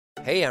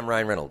Hey, I'm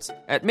Ryan Reynolds.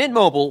 At Mint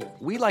Mobile,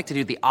 we like to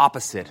do the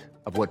opposite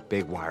of what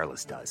Big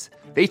Wireless does.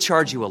 They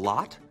charge you a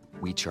lot,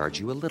 we charge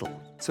you a little.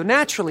 So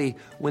naturally,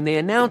 when they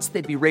announced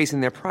they'd be raising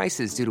their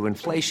prices due to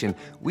inflation,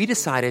 we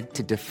decided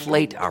to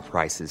deflate our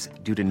prices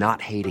due to not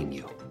hating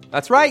you.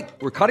 That's right.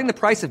 We're cutting the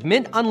price of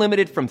Mint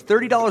Unlimited from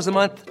 $30 a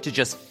month to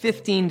just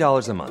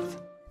 $15 a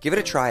month. Give it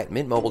a try at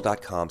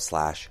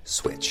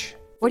mintmobile.com/switch.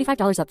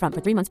 $45 up front for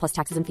 3 months plus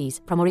taxes and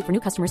fees. Promo rate for new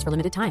customers for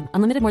limited time.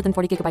 Unlimited more than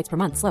 40 gigabytes per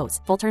month. Slows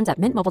full terms at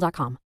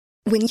mintmobile.com.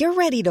 When you're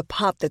ready to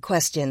pop the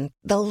question,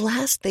 the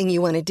last thing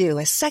you want to do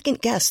is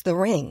second-guess the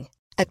ring.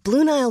 At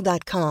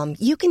BlueNile.com,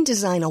 you can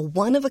design a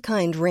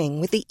one-of-a-kind ring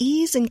with the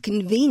ease and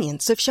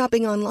convenience of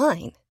shopping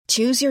online.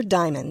 Choose your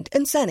diamond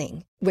and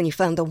setting. When you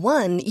find the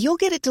one, you'll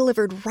get it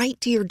delivered right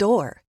to your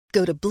door.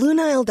 Go to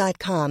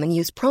BlueNile.com and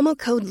use promo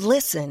code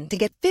LISTEN to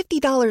get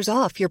 $50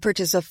 off your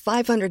purchase of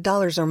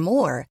 $500 or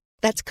more.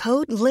 That's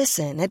code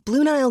LISTEN at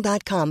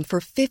BlueNile.com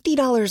for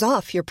 $50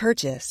 off your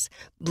purchase.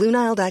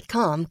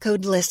 BlueNile.com,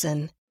 code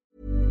LISTEN.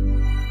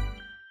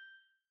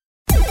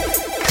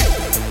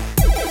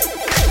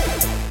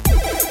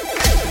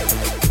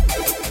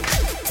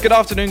 Good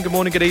afternoon, good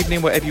morning, good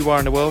evening, wherever you are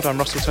in the world. I'm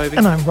Russell Tovey.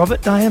 And I'm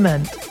Robert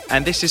Diamond.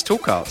 And this is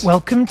Talk Art.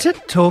 Welcome to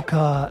Talk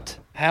Art.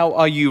 How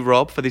are you,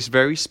 Rob, for this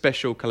very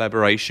special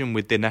collaboration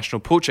with the National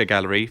Portrait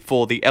Gallery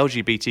for the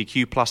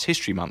LGBTQ+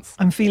 History Month?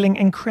 I'm feeling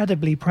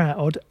incredibly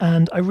proud,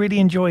 and I really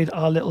enjoyed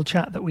our little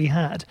chat that we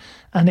had.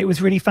 And it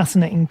was really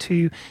fascinating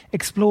to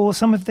explore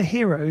some of the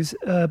heroes,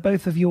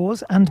 both of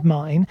yours and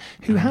mine,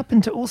 who happen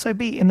to also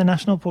be in the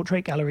National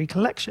Portrait Gallery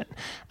collection.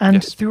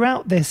 And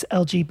throughout this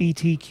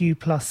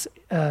LGBTQ+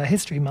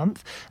 History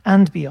Month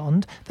and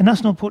beyond, the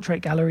National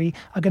Portrait Gallery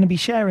are going to be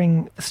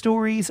sharing the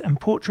stories and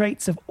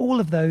portraits of all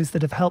of those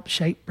that have helped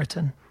shape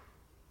Britain.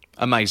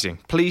 Amazing.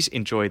 Please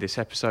enjoy this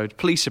episode.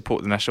 Please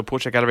support the National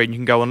Portrait Gallery. And you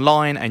can go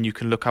online and you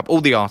can look up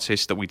all the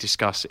artists that we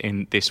discuss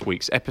in this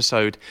week's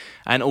episode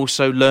and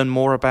also learn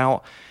more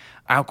about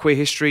our queer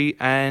history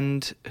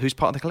and who's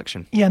part of the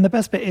collection. Yeah, and the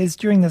best bit is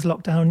during this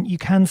lockdown, you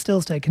can still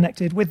stay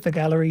connected with the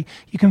gallery.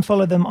 You can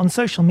follow them on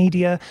social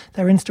media,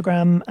 their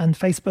Instagram and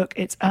Facebook.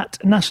 It's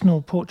at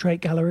National Portrait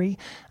Gallery.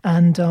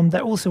 And they're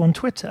also on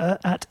Twitter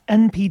at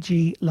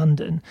NPG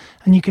London.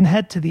 And you can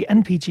head to the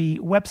NPG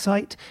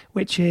website,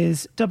 which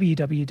is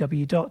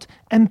www.mpg.org.uk.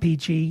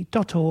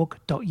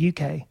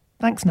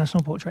 Thanks,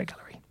 National Portrait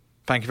Gallery.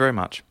 Thank you very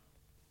much.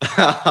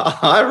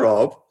 Hi,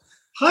 Rob.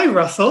 Hi,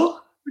 Russell.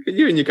 Look at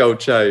you and your gold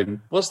chain.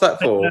 What's that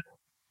for?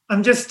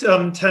 I'm just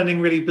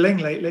turning really bling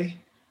lately.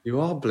 You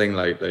are bling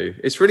lately.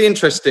 It's really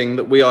interesting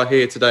that we are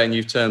here today and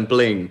you've turned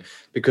bling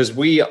because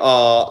we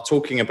are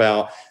talking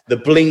about the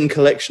bling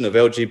collection of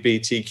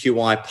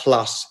LGBTQI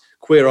plus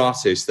queer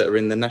artists that are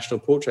in the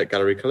National Portrait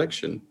Gallery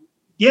collection.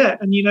 Yeah,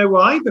 and you know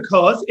why?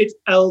 Because it's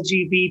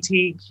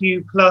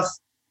LGBTQ plus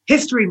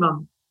History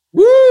Month.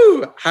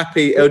 Woo!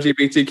 Happy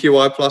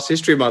LGBTQI plus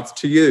History Month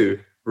to you,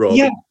 Rob.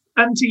 Yeah,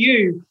 and to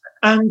you.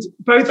 And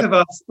both of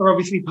us are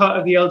obviously part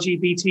of the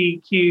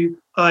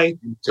LGBTQI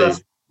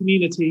plus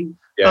community.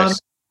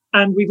 Yes.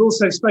 And we've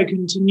also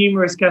spoken to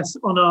numerous guests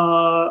on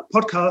our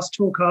podcast,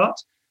 Talk Art,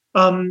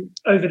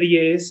 over the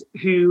years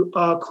who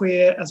are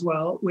queer as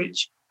well,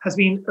 which has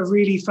been a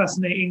really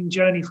fascinating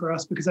journey for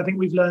us because I think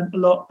we've learned a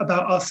lot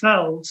about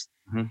ourselves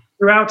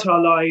throughout our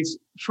lives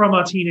from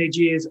our teenage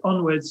years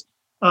onwards.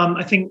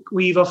 I think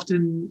we've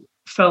often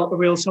felt a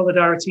real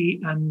solidarity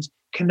and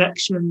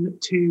connection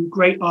to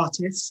great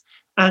artists.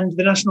 And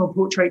the National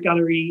Portrait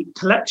Gallery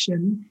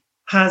collection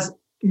has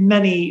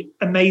many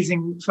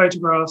amazing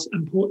photographs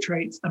and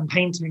portraits and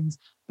paintings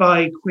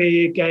by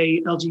queer,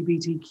 gay,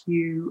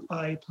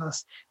 LGBTQI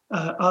plus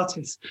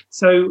artists.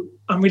 So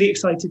I'm really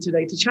excited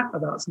today to chat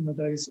about some of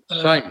those.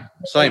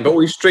 Same. But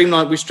we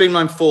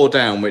streamlined 4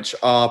 down, which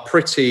are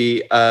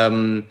pretty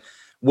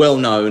well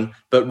known,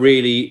 but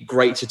really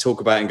great to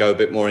talk about and go a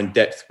bit more in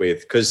depth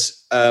with.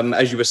 Because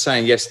as you were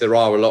saying, yes, there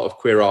are a lot of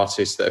queer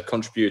artists that have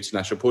contributed to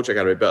National Portrait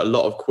Gallery, but a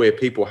lot of queer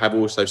people have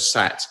also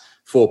sat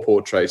for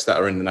portraits that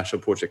are in the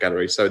National Portrait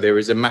Gallery. So there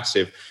is a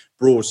massive,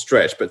 broad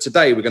stretch. But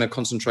today we're going to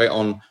concentrate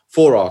on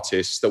 4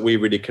 artists that we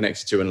really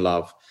connected to and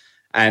love.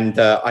 And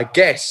I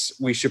guess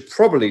we should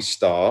probably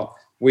start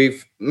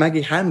with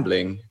Maggie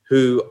Hambling,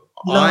 who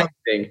I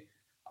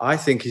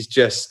think is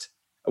just,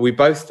 we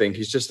both think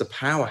he's just a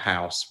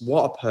powerhouse.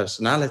 What a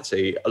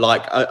personality.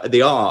 Like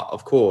the art,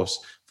 of course,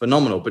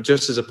 phenomenal, but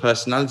just as a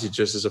personality,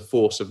 just as a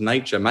force of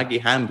nature, Maggie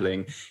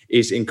Hambling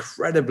is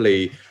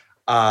incredibly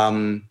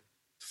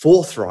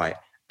forthright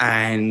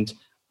and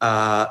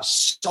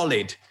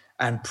solid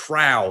and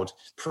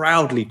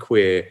proudly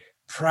queer,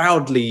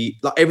 proudly,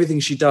 like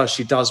everything she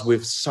does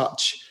with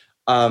such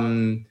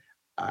an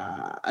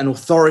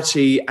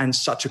authority and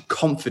such a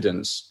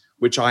confidence,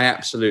 which I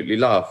absolutely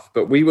love.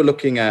 But we were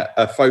looking at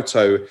a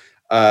photo,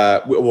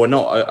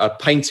 a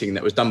painting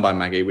that was done by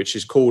Maggie, which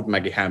is called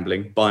Maggie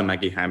Hambling, by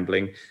Maggie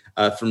Hambling,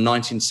 from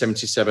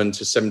 1977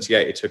 to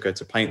 78. It took her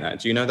to paint that.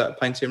 Do you know that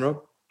painting,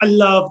 Rob? I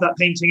love that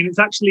painting. And it's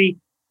actually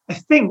I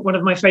think, one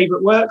of my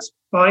favourite works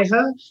by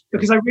her,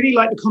 because I really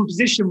like the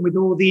composition with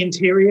all the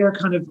interior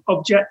kind of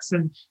objects,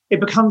 and it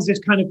becomes this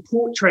kind of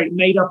portrait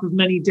made up of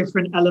many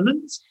different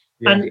elements,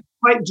 and it's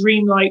quite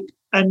dreamlike.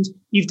 And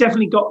you've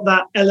definitely got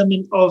that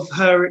element of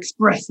her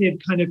expressive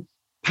kind of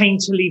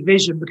painterly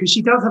vision, because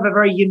she does have a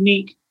very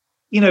unique,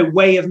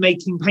 way of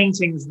making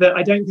paintings that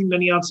I don't think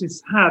many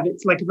artists have.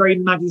 It's like a very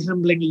Maggie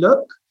Hambling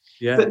look.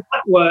 Yeah. But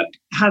that work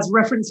has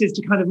references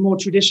to kind of more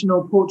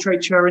traditional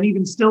portraiture and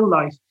even still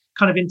life,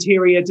 kind of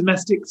interior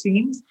domestic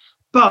scenes.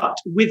 But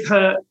with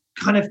her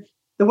kind of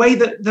the way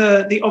that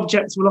the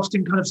objects will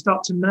often kind of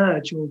start to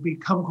merge or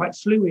become quite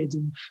fluid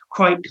and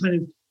quite kind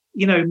of,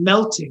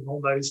 melting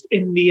almost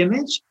in the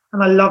image.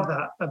 And I love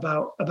that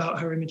about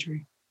her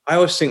imagery. I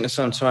always think that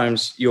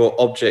sometimes your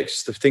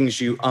objects, the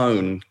things you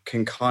own,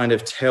 can kind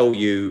of tell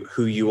you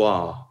who you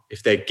are.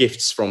 If they're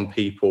gifts from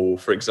people,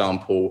 for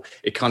example,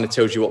 it kind of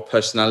tells you what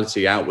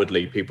personality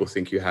outwardly people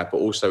think you have, but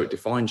also it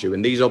defines you.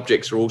 And these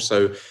objects are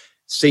also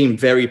seem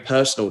very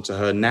personal to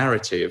her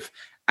narrative.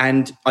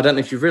 And I don't know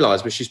if you've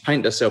realised, but she's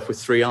painted herself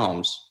with 3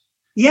 arms.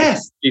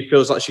 Yes. She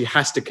feels like she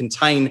has to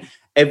contain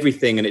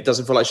everything, and it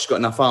doesn't feel like she's got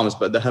enough arms,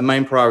 but her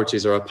main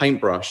priorities are her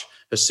paintbrush,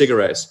 her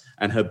cigarettes,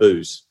 and her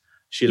booze.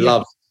 She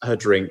loves her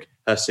drink,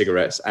 her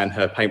cigarettes, and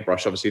her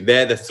paintbrush. Obviously,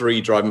 they're the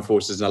 3 driving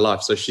forces in her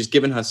life. So she's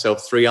given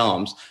herself 3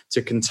 arms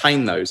to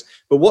contain those.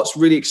 But what's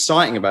really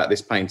exciting about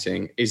this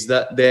painting is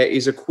that there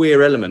is a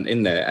queer element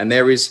in there. And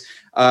there is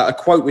a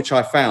quote which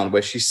I found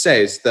where she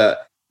says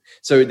that,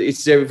 so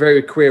it's a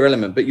very queer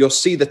element, but you'll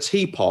see the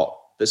teapot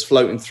that's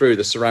floating through,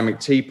 the ceramic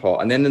teapot.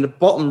 And then in the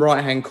bottom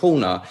right-hand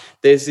corner,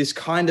 there's this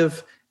kind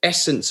of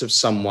essence of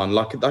someone,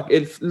 like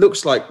it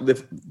looks like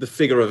the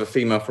figure of a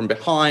female from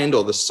behind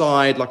or the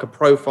side, like a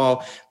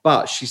profile.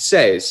 But she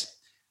says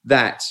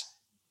that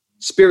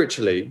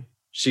spiritually,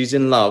 she's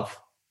in love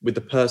with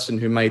the person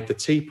who made the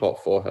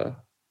teapot for her.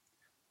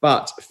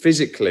 But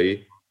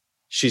physically,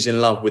 she's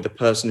in love with the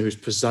person whose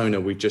persona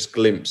we just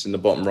glimpsed in the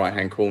bottom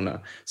right-hand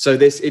corner. So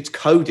it's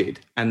coded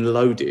and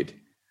loaded.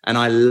 And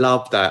I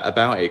love that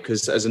about it,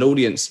 because as an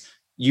audience,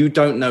 you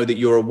don't know that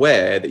you're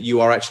aware that you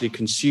are actually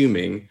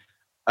consuming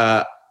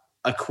a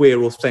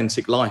queer,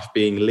 authentic life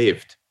being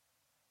lived.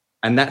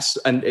 And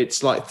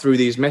it's like through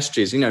these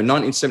messages,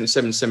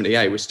 1977,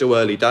 78 was still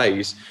early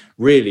days,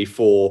 really,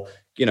 for,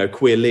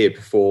 queer lib,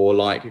 for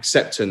like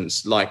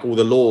acceptance, like all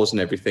the laws and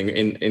everything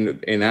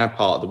in our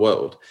part of the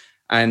world.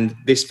 And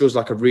this feels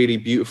like a really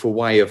beautiful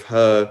way of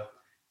her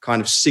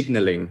kind of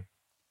signaling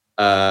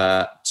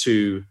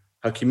to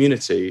her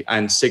community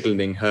and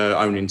signaling her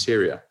own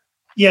interior.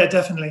 Yeah,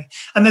 definitely.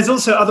 And there's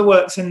also other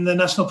works in the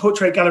National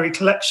Portrait Gallery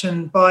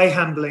collection by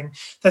Hambling.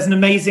 There's an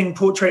amazing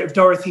portrait of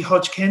Dorothy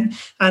Hodgkin.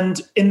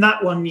 And in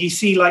that one, you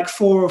see like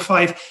 4 or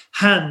 5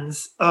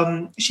 hands.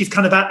 She's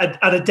kind of at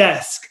a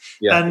desk.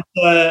 Yeah.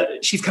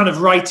 And she's kind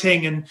of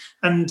writing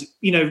and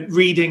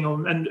reading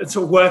and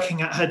sort of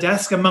working at her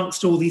desk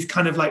amongst all these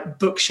kind of like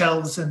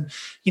bookshelves. And,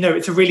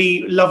 it's a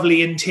really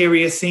lovely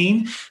interior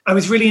scene. I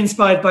was really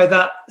inspired by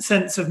that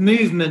sense of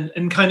movement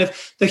and kind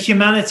of the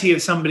humanity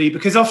of somebody,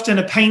 because often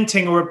a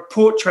painting or a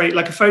portrait,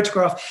 like a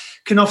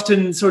photograph, can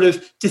often sort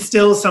of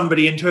distill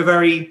somebody into a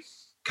very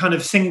kind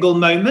of single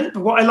moment.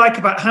 But what I like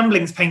about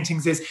Hambling's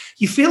paintings is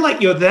you feel like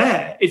you're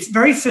there. It's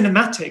very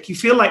cinematic. You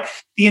feel like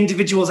the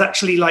individual's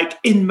actually like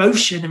in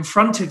motion in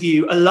front of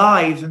you,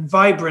 alive and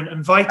vibrant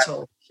and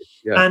vital.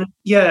 Yeah.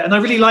 And I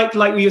really like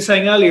we were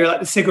saying earlier, like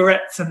the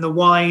cigarettes and the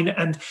wine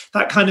and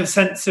that kind of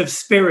sense of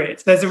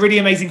spirit. There's a really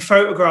amazing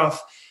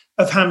photograph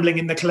of Hambling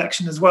in the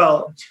collection as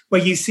well,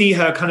 where you see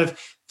her kind of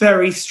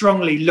very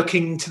strongly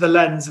looking to the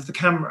lens of the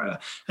camera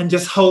and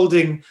just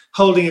holding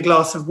a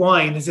glass of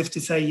wine as if to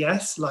say,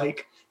 yes,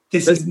 like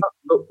this is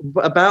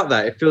about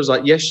that. It feels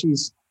like, yes,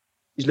 she's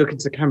looking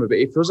to the camera, but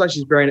it feels like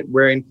she's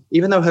wearing,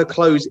 even though her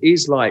clothes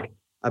is like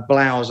a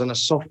blouse and a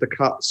softer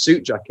cut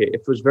suit jacket,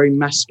 it feels very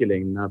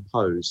masculine in her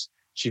pose.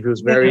 She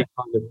feels very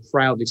kind of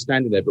proudly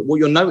standing there. But what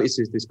you'll notice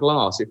is this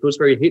glass, it feels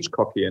very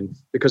Hitchcockian,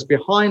 because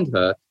behind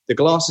her, the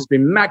glass has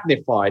been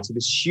magnified to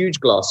this huge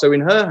glass. So in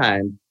her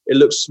hand, it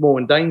looks small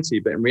and dainty,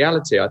 but in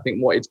reality, I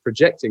think what it's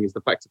projecting is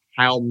the fact of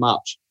how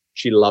much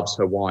she loves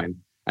her wine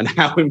and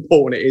how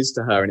important it is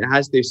to her. And it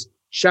has this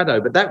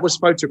shadow. But that was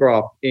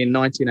photographed in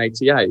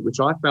 1988, which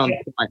I found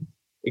quite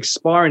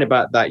inspiring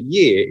about that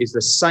year, is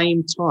the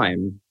same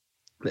time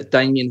that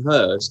Damien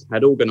Hirst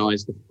had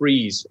organised the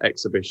Frieze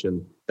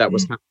exhibition that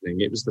was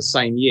happening. It was the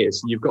same year.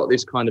 So you've got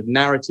this kind of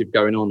narrative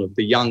going on of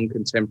the young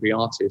contemporary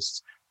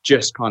artists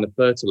just kind of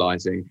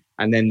fertilising.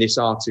 And then this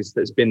artist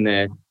that's been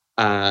there,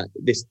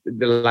 the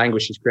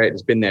language she's created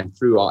has been there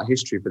through art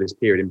history for this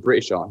period, in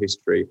British art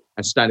history,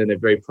 and standing there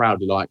very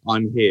proudly like,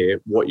 I'm here,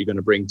 what are you going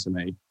to bring to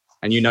me?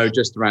 And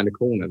just around the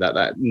corner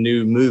that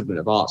new movement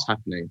of art's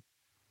happening.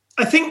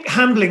 I think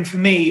Hambling, for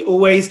me,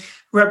 always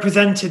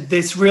represented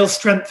this real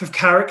strength of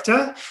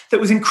character that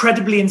was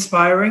incredibly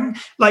inspiring.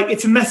 Like,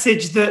 it's a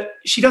message that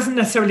she doesn't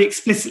necessarily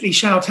explicitly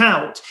shout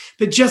out,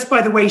 but just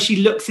by the way she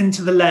looks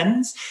into the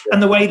lens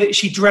and the way that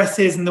she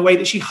dresses and the way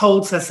that she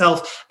holds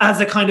herself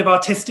as a kind of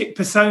artistic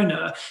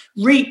persona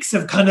reeks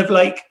of kind of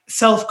like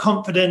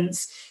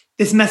self-confidence,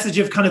 this message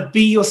of kind of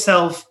be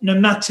yourself, no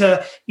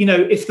matter,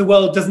 if the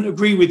world doesn't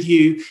agree with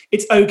you,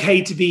 it's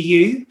okay to be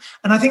you.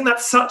 And I think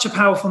that's such a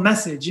powerful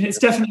message. And it's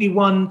definitely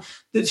one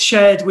that's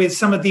shared with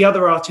some of the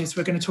other artists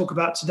we're going to talk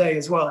about today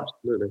as well.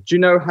 Absolutely. Do you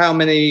know how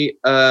many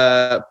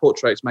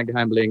portraits Maggie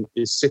Hambling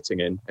is sitting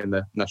in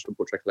the National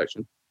Portrait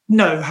Collection?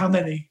 No, how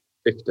many?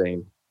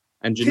 15.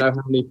 And do you know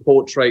how many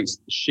portraits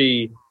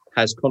she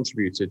has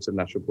contributed to the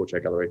National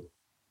Portrait Gallery?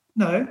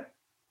 No.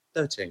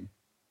 13.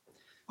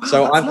 Wow,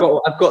 So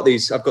I've got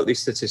these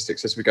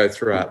statistics as we go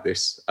throughout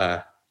this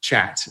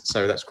chat.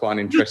 So that's quite an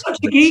interesting. You're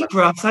such a geek,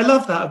 Russ. I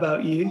love that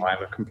about you.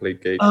 I'm a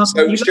complete geek.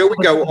 So shall we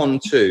go on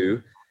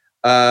to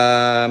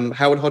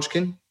Howard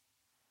Hodgkin?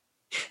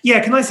 Yeah.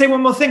 Can I say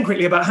one more thing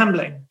quickly about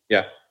Hambling?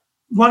 Yeah.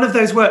 One of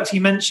those works you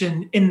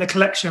mentioned in the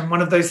collection,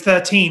 one of those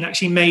 13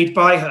 actually made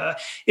by her,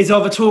 is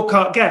of a talk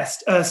art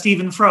guest,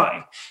 Stephen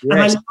Fry. Yes. And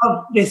I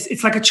love this.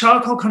 It's like a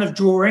charcoal kind of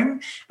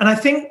drawing. And I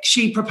think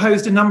she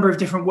proposed a number of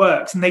different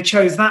works and they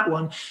chose that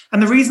one.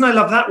 And the reason I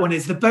love that one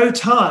is the bow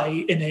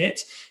tie in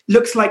it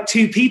looks like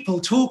two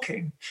people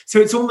talking. So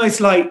it's almost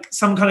like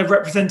some kind of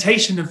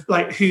representation of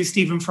like who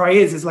Stephen Fry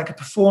is as like a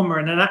performer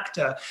and an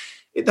actor.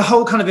 The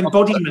whole kind of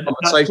embodiment.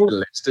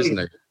 Conversationalist, isn't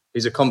he?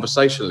 He's a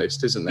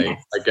conversationalist, isn't he?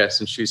 Yes. I guess,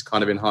 and she's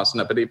kind of enhancing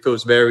that. But it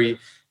feels very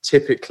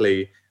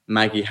typically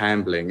Maggie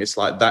Hambling. It's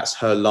like that's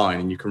her line,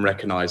 and you can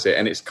recognise it.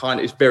 And it's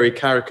very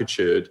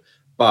caricatured,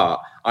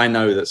 but I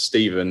know that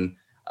Stephen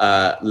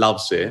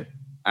loves it,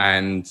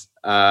 and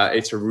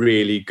it's a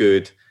really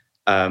good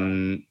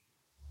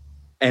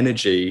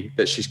energy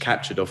that she's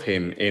captured of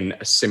him in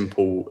a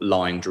simple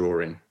line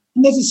drawing.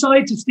 And there's a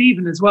side to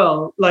Stephen as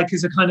well, like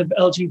as a kind of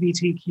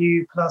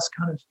LGBTQ plus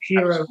kind of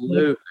hero.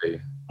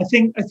 Absolutely. I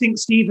think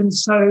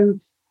Stephen's so.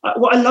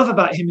 What I love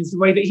about him is the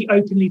way that he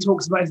openly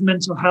talks about his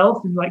mental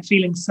health and like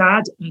feeling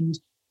sad, and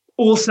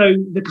also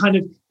the kind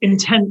of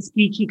intense,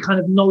 geeky kind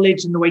of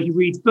knowledge and the way he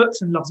reads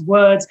books and loves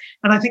words.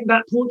 And I think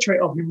that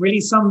portrait of him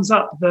really sums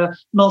up the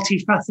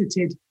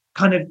multifaceted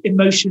kind of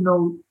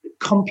emotional,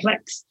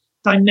 complex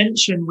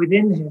dimension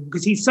within him,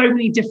 because he's so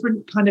many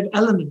different kind of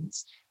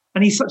elements.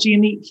 And he's such a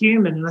unique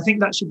human, and I think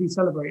that should be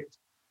celebrated.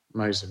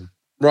 Amazing.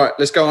 Right,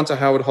 let's go on to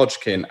Howard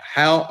Hodgkin.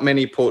 How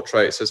many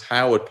portraits has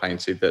Howard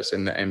painted that's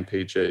in the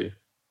MPG?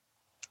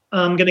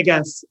 I'm going to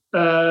guess.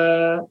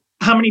 How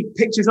many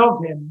pictures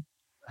of him?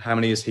 How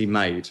many has he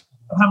made?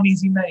 How many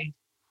has he made?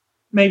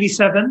 Maybe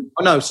 7?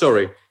 Oh, no,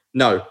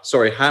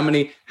 sorry. How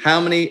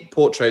many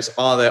portraits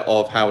are there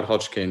of Howard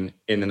Hodgkin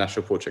in the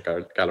National Portrait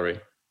Gallery?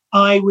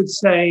 I would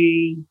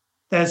say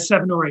there's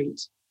 7 or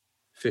 8.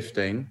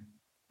 15.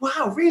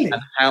 Wow, really?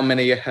 And how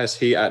many has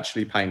he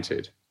actually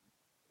painted?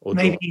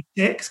 Maybe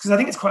 6, because I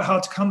think it's quite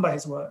hard to come by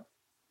his work.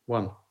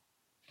 1,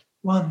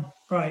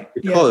 right.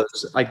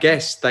 Because I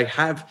guess they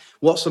have,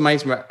 what's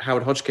amazing about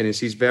Howard Hodgkin is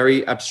he's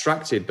very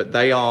abstracted, but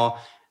they are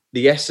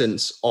the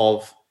essence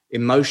of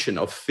emotion,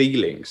 of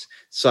feelings.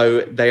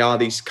 So they are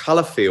these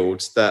colour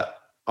fields that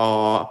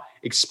are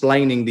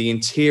explaining the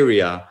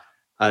interior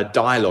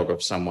dialogue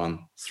of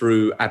someone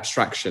through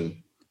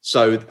abstraction.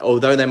 So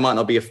although there might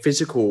not be a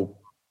physical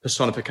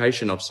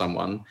personification of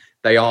someone,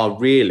 they are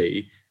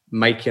really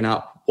making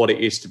up what it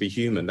is to be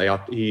human.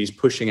 He's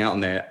pushing out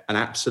on there an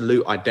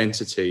absolute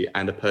identity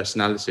and a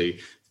personality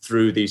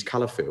through these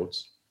colour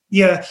fields.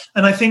 Yeah,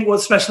 and I think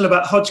what's special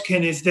about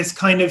Hodgkin is this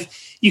kind of,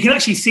 you can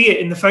actually see it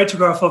in the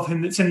photograph of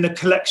him that's in the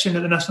collection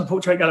at the National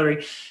Portrait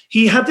Gallery.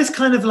 He had this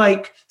kind of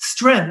like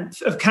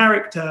strength of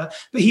character,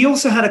 but he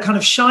also had a kind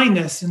of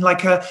shyness and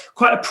like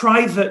quite a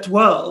private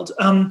world.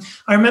 I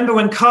remember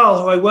when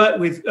Carl, who I worked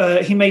with,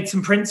 he made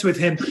some prints with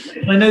him.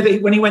 And I know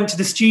that when he went to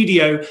the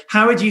studio,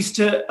 Howard used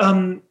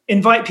to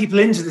invite people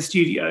into the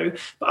studio,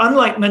 but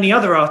unlike many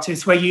other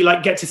artists where you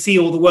like get to see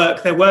all the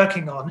work they're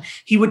working on,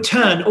 he would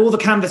turn all the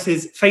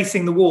canvases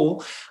facing the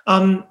wall,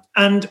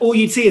 and all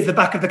you'd see is the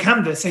back of the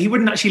canvas. So he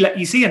wouldn't actually let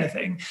you see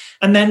anything.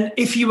 And then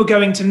if you were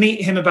going to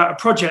meet him about a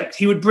project,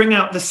 he would bring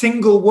out the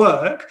single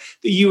work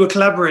that you were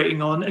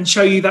collaborating on and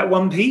show you that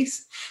one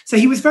piece. So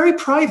he was very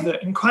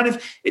private and kind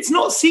of, it's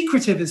not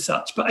secretive as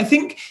such, but I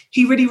think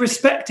he really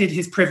respected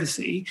his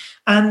privacy.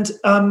 And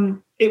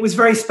it was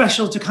very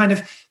special to kind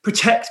of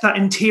protect that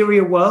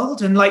interior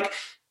world and like,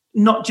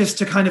 not just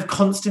to kind of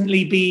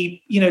constantly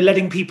be,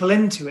 letting people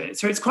into it.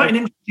 So it's quite an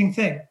interesting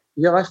thing.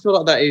 Yeah, I feel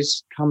like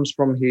that comes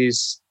from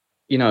his,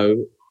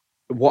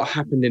 what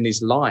happened in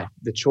his life,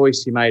 the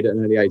choice he made at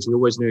an early age. He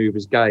always knew he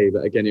was gay,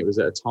 but again, it was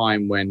at a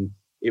time when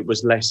it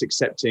was less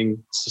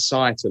accepting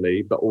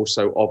societally, but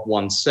also of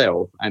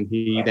oneself. And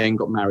he then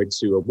got married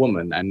to a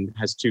woman and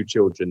has 2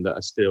 children that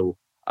are still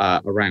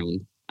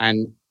around,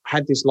 and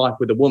had this life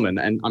with a woman.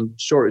 And I'm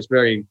sure it was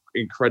very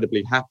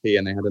incredibly happy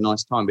and they had a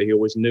nice time, but he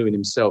always knew in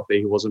himself that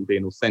he wasn't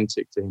being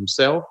authentic to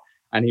himself.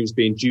 and he was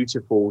being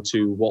dutiful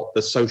to what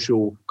the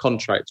social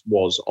contract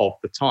was of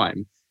the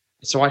time.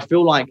 So I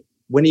feel like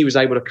when he was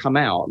able to come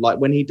out, like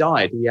when he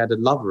died, he had a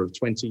lover of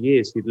 20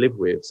 years he'd lived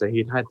with. So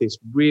he'd had this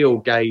real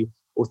gay,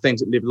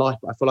 authentic lived life.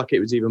 But I feel like it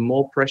was even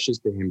more precious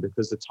to him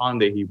because the time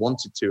that he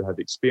wanted to have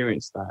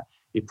experienced that,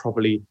 he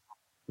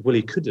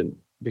couldn't,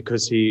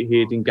 because he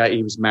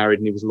was married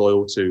and he was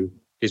loyal to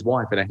his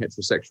wife in a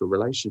heterosexual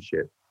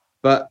relationship.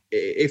 But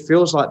it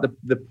feels like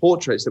the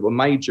portraits that were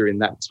made during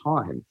that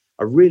time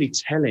are really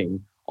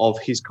telling of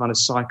his kind of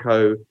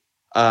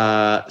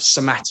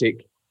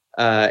somatic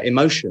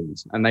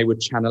emotions, and they would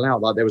channel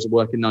out. Like there was a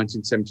work in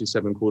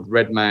 1977 called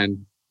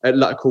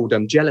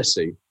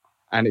Jealousy,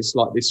 and it's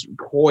like this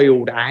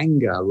coiled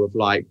anger of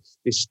like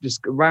this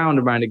round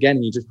and round again,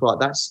 and you just feel like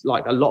that's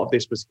like a lot of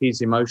this was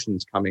his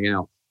emotions coming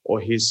out,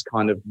 or his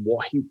kind of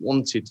what he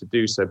wanted to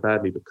do so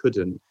badly but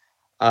couldn't.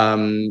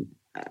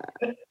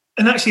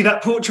 And actually,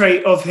 that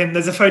portrait of him,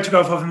 there's a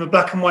photograph of him, a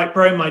black and white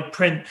bromide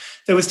print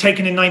that was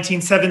taken in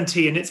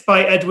 1970, and it's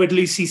by Edward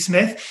Lucy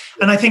Smith.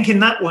 And I think in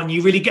that one,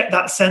 you really get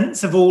that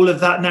sense of all of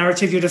that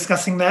narrative you're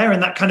discussing there,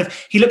 and that kind of,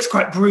 he looks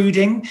quite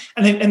brooding.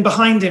 And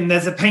behind him,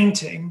 there's a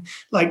painting,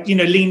 like, you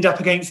know, leaned up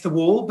against the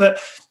wall. But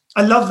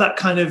I love that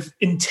kind of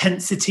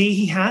intensity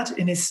he had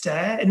in his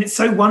stare. And it's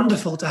so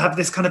wonderful to have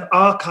this kind of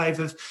archive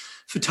of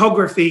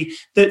photography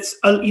that's,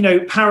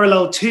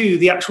 parallel to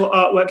the actual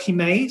artwork he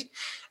made.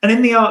 And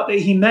in the art that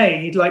he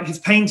made, like his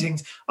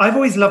paintings, I've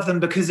always loved them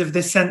because of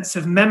this sense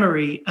of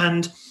memory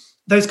and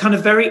those kind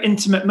of very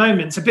intimate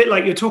moments, a bit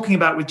like you're talking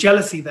about with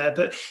Jealousy there.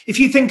 But if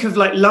you think of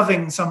like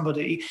loving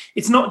somebody,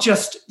 it's not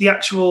just the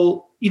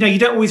actual, you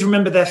don't always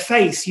remember their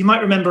face. You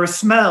might remember a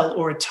smell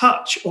or a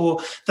touch or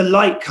the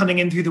light coming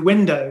in through the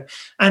window.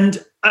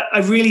 And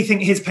I really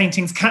think his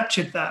paintings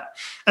captured that.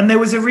 And there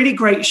was a really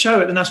great show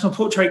at the National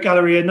Portrait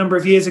Gallery a number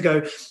of years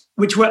ago,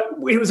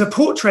 it was a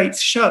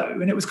portraits show,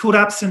 and it was called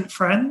Absent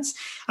Friends.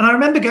 And I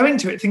remember going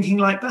to it thinking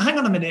like, but hang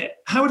on a minute,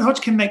 Howard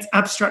Hodgkin makes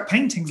abstract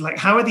paintings. Like,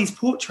 how are these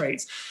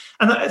portraits?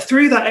 And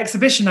through that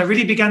exhibition, I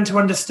really began to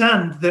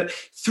understand that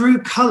through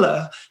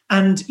color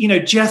and,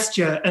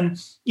 gesture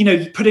and,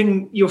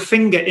 putting your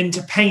finger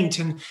into paint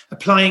and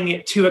applying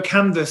it to a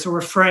canvas or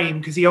a frame,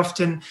 because he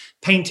often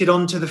painted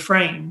onto the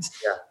frames,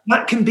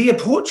 that can be a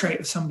portrait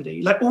of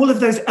somebody. Like all of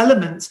those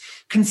elements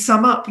can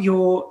sum up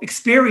your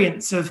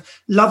experience of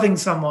loving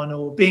someone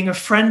or being a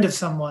friend of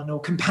someone or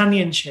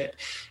companionship.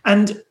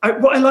 And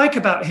what I like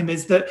about him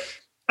is that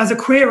as a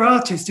queer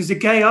artist, as a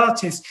gay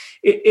artist,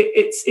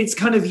 it's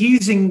kind of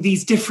using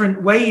these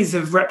different ways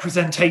of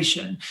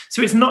representation.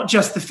 So it's not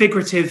just the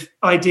figurative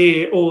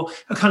idea or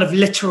a kind of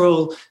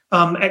literal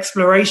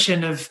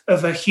exploration of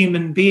a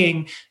human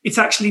being. It's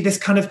actually this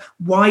kind of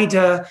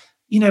wider,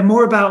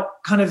 more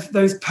about kind of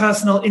those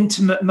personal,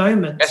 intimate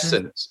moments.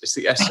 Essence. It's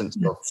the essence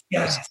of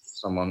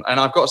someone. And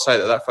I've got to say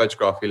that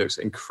photograph, he looks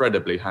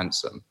incredibly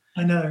handsome.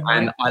 I know.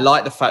 And I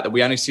like the fact that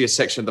we only see a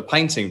section of the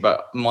painting,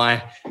 but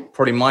my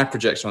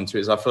projection onto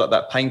it is I feel like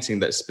that painting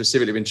that's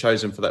specifically been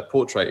chosen for that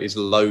portrait is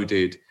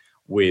loaded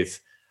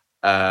with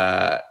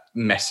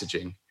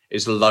messaging,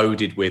 is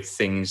loaded with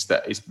things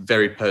that is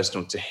very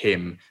personal to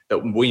him that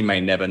we may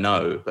never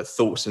know, but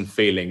thoughts and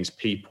feelings,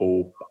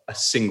 people, a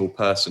single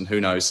person, who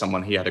knows,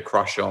 someone he had a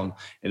crush on,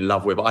 in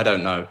love with, I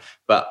don't know.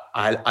 But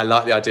I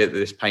like the idea that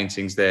this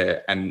painting's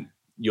there and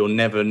you'll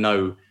never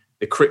know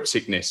the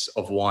crypticness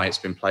of why it's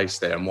been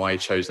placed there and why he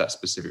chose that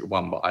specific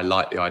one. But I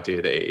like the idea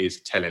that it is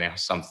telling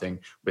us something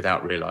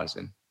without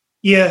realizing.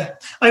 Yeah.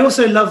 I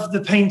also love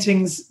the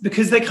paintings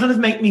because they kind of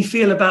make me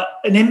feel about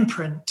an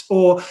imprint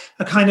or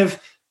a kind of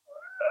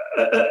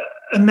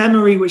a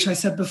memory, which I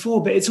said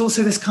before, but it's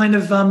also this kind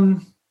of,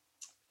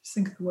 just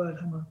think of the word,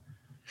 hang on.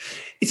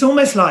 It's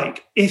almost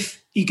like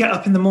if you get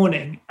up in the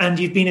morning and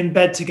you've been in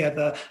bed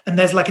together and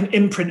there's like an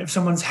imprint of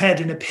someone's head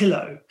in a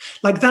pillow.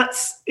 Like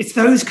it's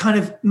those kind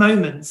of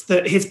moments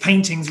that his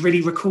paintings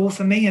really recall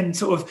for me and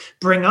sort of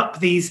bring up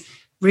these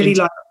really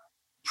like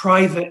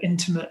private,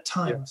 intimate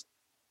times.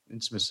 Yeah.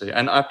 Intimacy.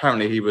 And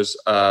apparently he was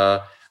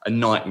a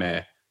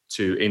nightmare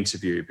to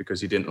interview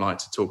because he didn't like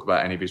to talk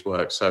about any of his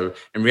work. So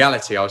in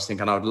reality, I was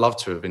thinking I would love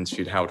to have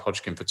interviewed Howard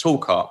Hodgkin for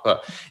Talk Art,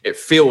 but it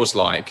feels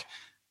like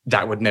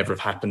that would never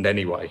have happened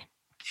anyway.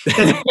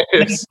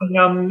 There's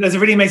a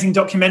really amazing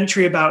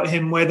documentary about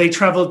him where they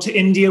traveled to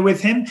India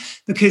with him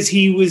because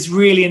he was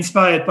really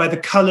inspired by the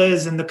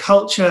colors and the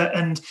culture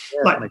and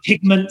like the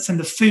pigments and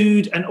the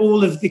food and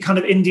all of the kind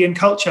of Indian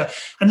culture.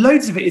 And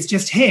loads of it is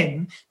just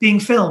him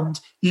being filmed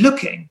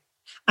looking.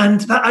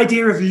 And that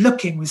idea of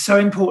looking was so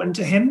important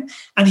to him.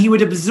 And he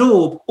would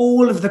absorb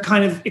all of the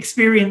kind of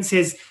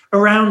experiences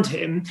around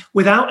him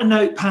without a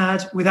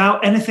notepad,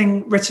 without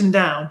anything written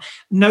down,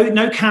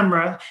 no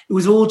camera. It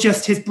was all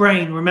just his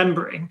brain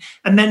remembering.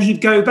 And then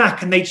he'd go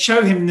back and they'd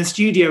show him in the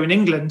studio in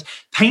England,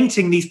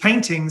 painting these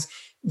paintings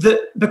that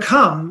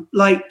become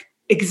like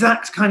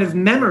exact kind of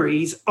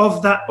memories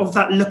of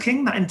that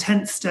looking, that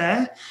intense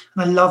stare.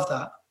 And I love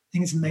that. I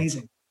think it's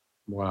amazing.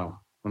 Wow.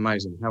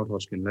 Amazing. Howard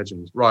Hodgkin,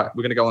 legend. Right,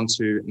 we're going to go on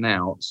to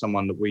now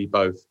someone that we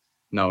both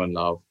know and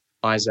love,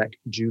 Isaac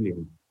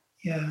Julien.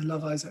 Yeah, I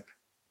love Isaac.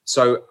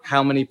 So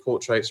how many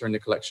portraits are in the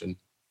collection?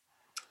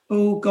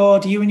 Oh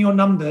God, you and your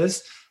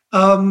numbers.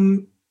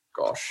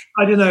 Gosh,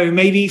 I don't know,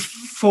 maybe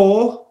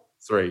 4.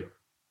 3.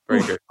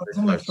 Very good.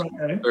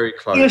 Very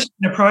close. I should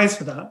get a prize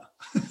for that.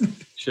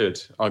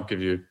 Should. I'll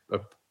give you a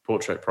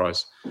portrait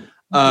prize.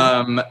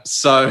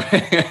 So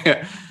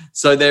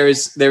so there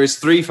is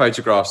 3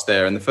 photographs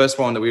there, and the first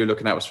one that we were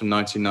looking at was from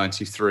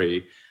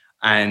 1993,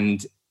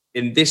 and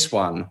in this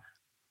one,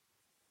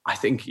 I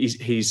think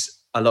he's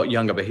a lot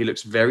younger, but he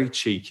looks very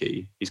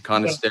cheeky. He's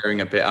kind of staring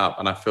a bit up,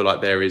 and I feel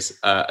like there is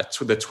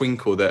the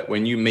twinkle that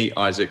when you meet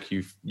Isaac,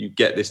 you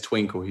get this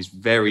twinkle. He's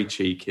very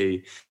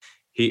cheeky.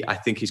 I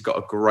think he's got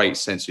a great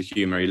sense of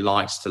humor. He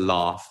likes to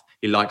laugh.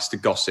 He likes to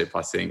gossip,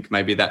 I think.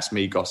 Maybe that's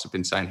me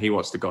gossiping, saying he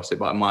wants to gossip,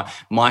 but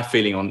my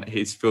feeling on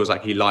his feels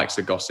like he likes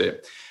to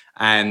gossip.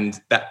 And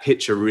that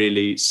picture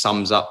really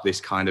sums up this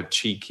kind of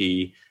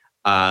cheeky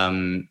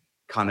kind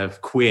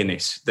of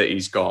queerness that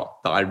he's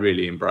got that I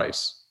really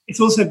embrace. It's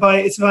also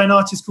by an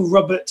artist called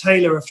Robert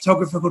Taylor, a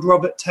photographer called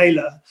Robert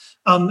Taylor.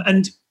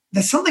 And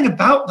there's something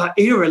about that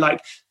era,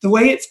 like the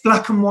way it's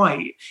black and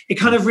white, it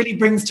kind of really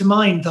brings to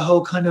mind the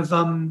whole kind of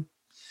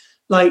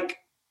like,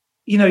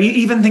 you know,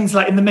 even things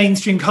like in the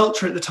mainstream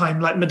culture at the time,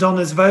 like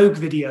Madonna's Vogue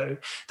video,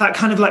 that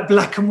kind of like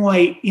black and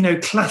white, you know,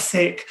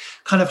 classic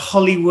kind of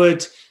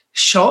Hollywood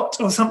shot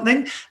or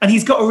something. And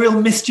he's got a real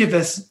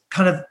mischievous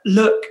kind of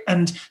look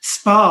and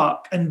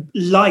spark and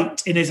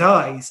light in his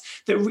eyes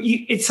that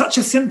it's such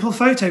a simple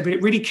photo, but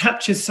it really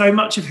captures so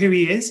much of who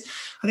he is.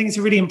 I think it's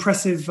a really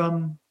impressive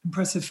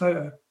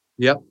photo.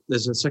 Yep.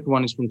 There's a second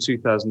one is from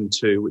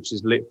 2002, which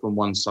is lit from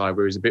one side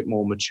where he's a bit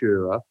more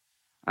mature,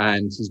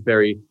 and he's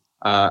very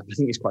I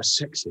think he's quite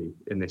sexy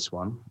in this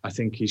one. I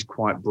think he's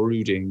quite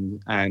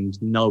brooding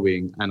and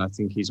knowing, and I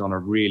think he's on a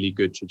really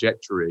good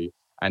trajectory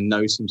and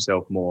knows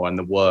himself more and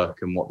the work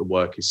and what the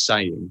work is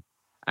saying.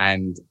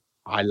 And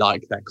I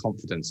like that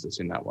confidence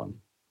that's in that one.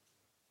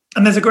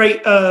 And there's a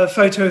great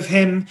photo of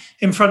him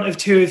in front of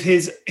 2 of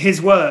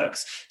his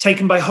works,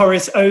 taken by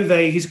Horace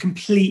Ove, who's a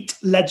complete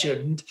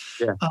legend.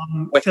 Yeah.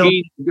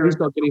 He's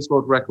got a Guinness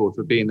World Record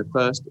for being the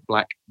first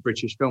Black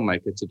British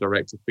filmmaker to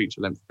direct a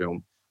feature-length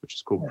film, which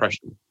is called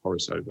Pressure,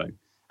 Horace Ove.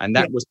 And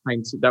that was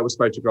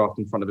photographed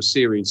in front of a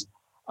series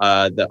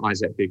that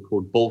Isaac did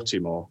called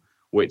Baltimore,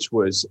 which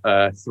was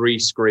 3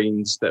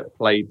 screens that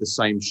played the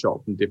same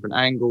shot from different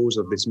angles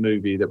of this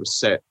movie that was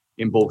set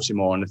in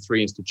Baltimore, and the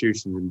 3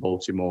 institutions in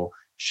Baltimore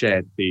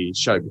shared the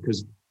show,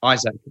 because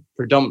Isaac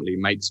predominantly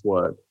makes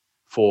work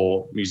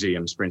for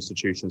museums, for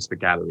institutions, for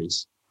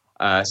galleries.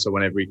 So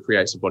whenever he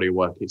creates a body of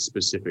work, it's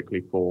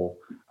specifically for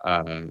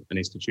an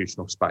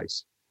institutional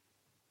space.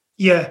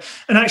 Yeah,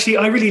 and actually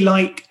I really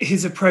like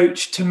his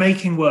approach to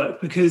making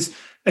work, because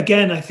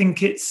again, I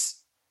think it's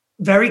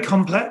very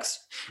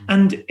complex,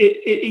 and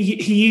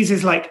he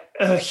uses like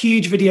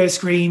huge video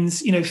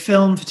screens, you know,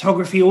 film,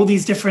 photography, all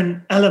these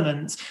different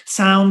elements.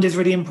 Sound is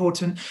really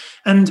important,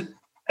 and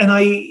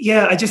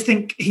I just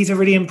think he's a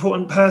really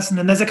important person,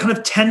 and there's a kind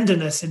of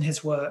tenderness in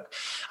his work.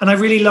 And I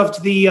really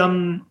loved the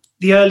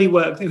early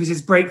work. It was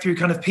his breakthrough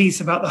kind of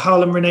piece about the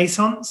Harlem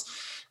Renaissance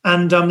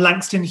and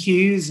Langston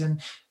Hughes, and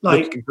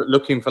like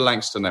looking for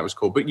Langston, that was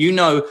cool. But you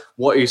know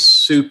what is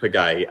super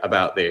gay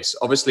about this?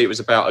 Obviously, it was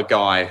about a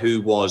guy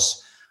who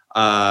was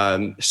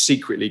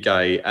secretly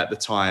gay at the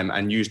time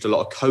and used a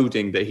lot of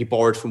coding that he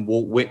borrowed from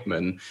Walt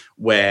Whitman,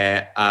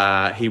 where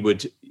he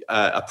would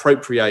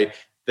appropriate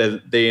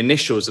the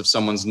initials of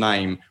someone's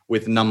name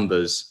with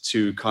numbers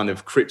to kind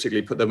of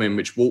cryptically put them in,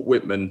 which Walt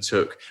Whitman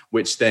took,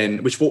 which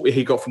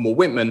he got from Walt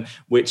Whitman,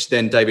 which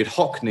then David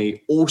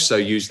Hockney also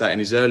used that in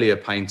his earlier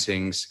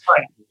paintings.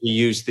 Right. He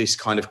used this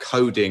kind of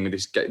coding,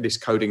 this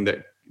coding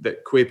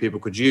that queer people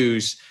could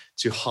use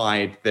to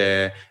hide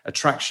their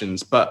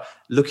attractions. But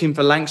Looking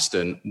for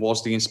Langston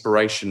was the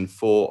inspiration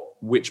for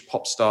which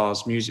pop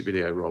star's music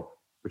video, Rob,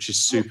 which is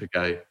super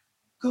gay?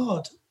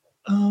 God.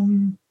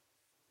 Trying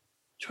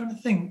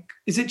to think.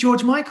 Is it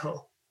George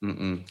Michael?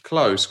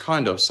 Close,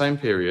 kind of. Same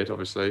period,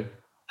 obviously.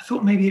 I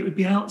thought maybe it would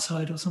be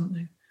Outside or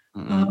something.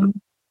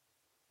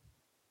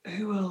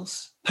 Who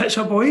else? Pet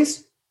Shop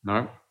Boys?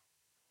 No.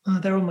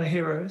 They're all my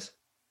heroes.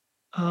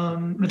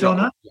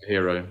 Madonna?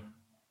 Hero.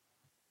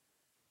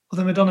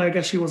 Although Madonna, I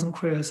guess she wasn't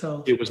queer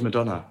herself. It was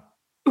Madonna.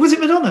 Was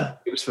it Madonna?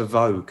 It was for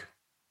Vogue.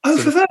 Oh,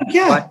 so for Vogue,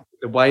 yeah.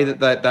 The way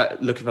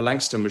that Looking for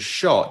Langston was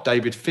shot,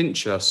 David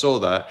Fincher saw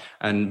that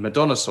and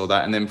Madonna saw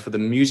that. And then for the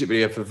music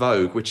video for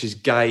Vogue, which is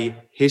gay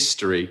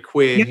history,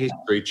 queer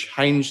history,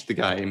 changed the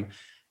game.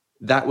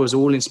 That was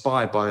all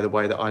inspired by the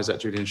way that Isaac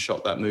Julian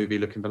shot that movie,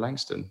 Looking for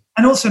Langston.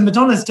 And also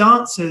Madonna's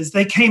dancers,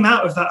 they came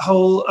out of that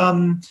whole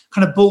kind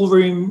of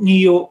ballroom New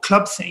York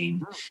club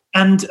scene.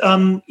 And,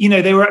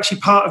 they were actually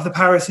part of the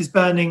Paris is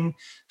Burning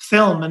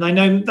film. And I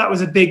know that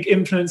was a big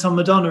influence on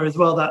Madonna as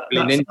well, that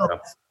film.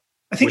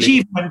 I think she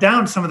even went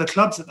down to some of the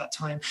clubs at that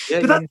time.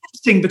 But that's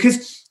interesting,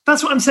 because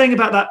that's what I'm saying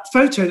about that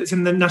photo that's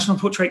in the National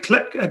Portrait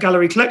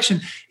Gallery collection,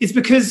 is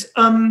because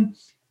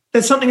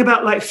there's something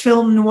about like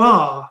film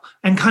noir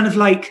and kind of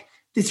like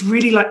this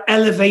really like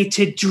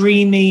elevated,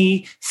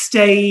 dreamy,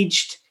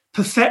 staged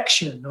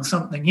perfection or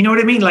something. You know what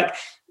I mean? Like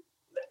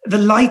the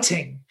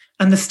lighting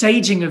and the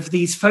staging of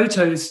these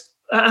photos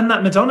and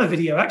that Madonna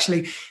video,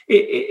 actually,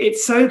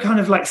 it's so kind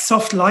of like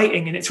soft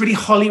lighting, and it's really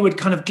Hollywood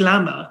kind of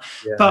glamour,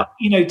 but,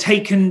 you know,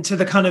 taken to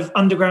the kind of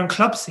underground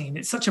club scene.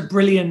 It's such a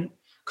brilliant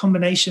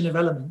combination of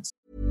elements.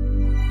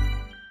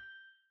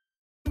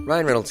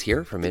 Ryan Reynolds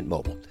here from Mint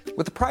Mobile.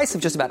 With the price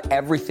of just about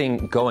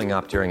everything going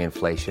up during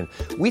inflation,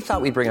 we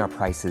thought we'd bring our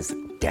prices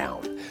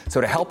down.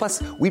 So to help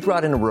us, we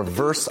brought in a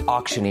reverse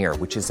auctioneer,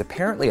 which is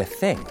apparently a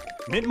thing.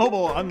 Mint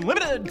Mobile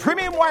Unlimited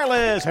Premium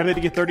Wireless. How to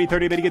get 30,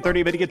 30, bit to get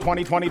 30, bit to get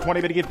 20, 20,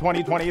 20, bit to get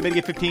 20, 20, bit to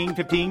get 15,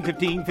 15,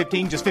 15,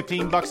 15, just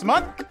 $15 a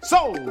month?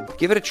 Sold!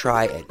 Give it a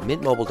try at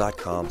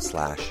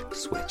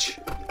mintmobile.com/switch.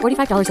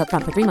 $45 up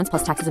front for 3 months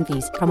plus taxes and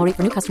fees. Promo rate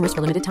for new customers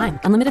for limited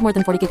time. Unlimited more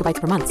than 40 gigabytes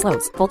per month.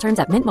 Slows full terms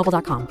at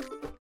mintmobile.com.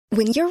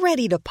 When you're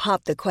ready to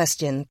pop the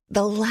question,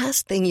 the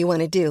last thing you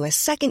want to do is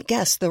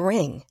second-guess the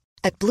ring.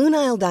 At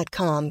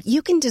BlueNile.com,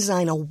 you can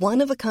design a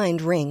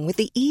one-of-a-kind ring with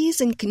the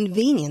ease and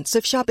convenience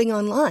of shopping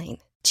online.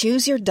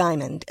 Choose your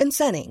diamond and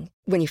setting.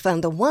 When you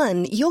find the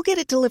one, you'll get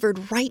it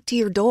delivered right to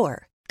your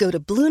door. Go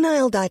to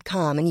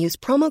BlueNile.com and use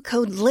promo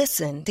code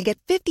LISTEN to get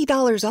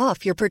 $50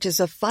 off your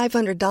purchase of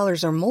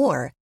 $500 or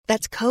more.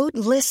 That's code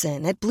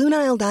LISTEN at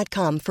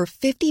BlueNile.com for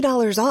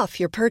 $50 off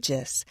your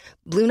purchase.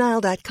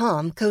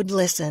 BlueNile.com, code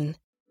LISTEN.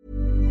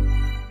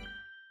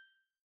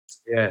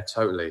 Yeah,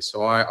 totally.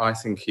 So I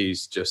think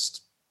he's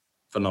just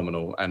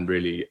phenomenal and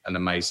really an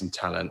amazing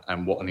talent,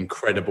 and what an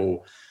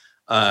incredible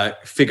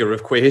figure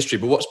of queer history.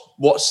 But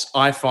what's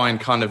I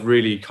find kind of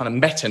really kind of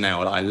meta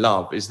now that I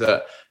love is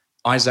that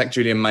Isaac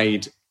Julien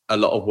made a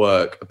lot of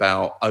work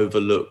about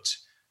overlooked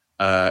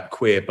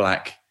queer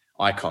Black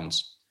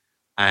icons,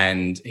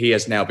 and he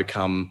has now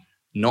become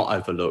not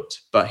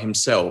overlooked, but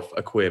himself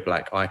a queer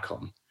Black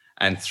icon.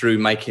 And through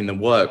making the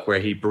work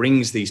where he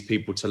brings these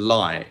people to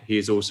light, he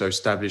has also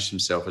established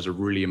himself as a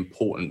really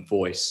important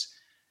voice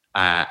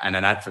and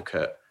an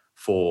advocate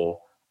for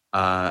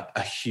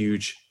a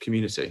huge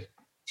community.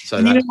 So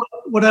and you know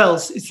what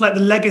else? It's like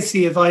the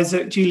legacy of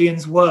Isaac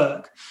Julien's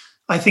work,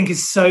 I think,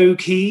 is so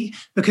key,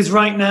 because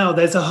right now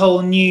there's a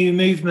whole new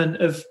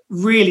movement of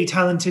really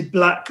talented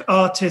Black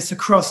artists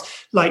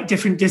across like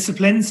different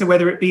disciplines. So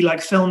whether it be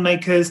like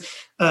filmmakers,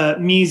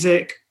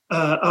 music,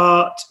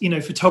 art, you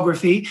know,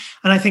 photography.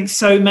 And I think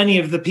so many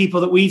of the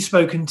people that we've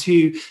spoken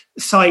to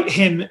cite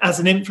him as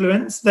an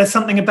influence. There's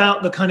something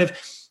about the kind of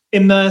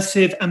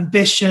immersive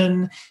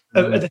ambition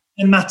of the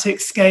thematic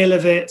scale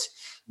of it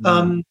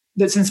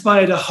that's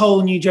inspired a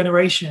whole new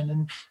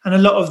generation. And a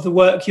lot of the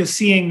work you're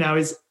seeing now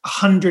is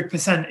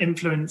 100%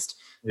 influenced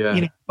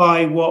you know,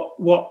 by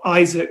what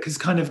Isaac has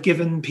kind of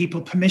given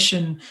people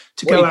permission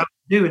to go out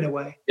and do in a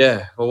way.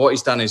 Yeah. Well, what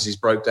he's done is he's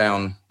broke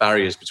down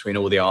barriers between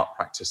all the art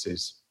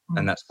practices.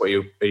 And that's what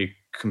he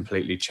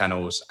completely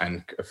channels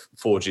and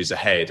forges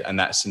ahead. And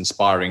that's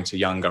inspiring to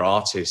younger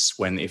artists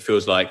when it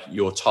feels like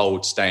you're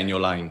told stay in your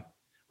lane.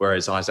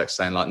 Whereas Isaac's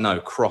saying like, no,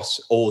 cross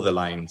all the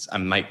lanes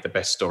and make the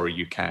best story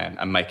you can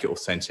and make it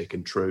authentic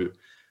and true.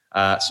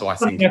 So I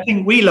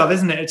think we love,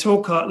 isn't it? A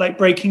talk art, like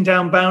breaking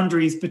down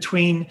boundaries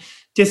between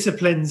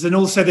disciplines, and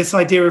also this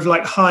idea of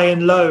like high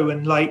and low,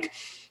 and like,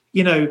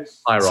 you know,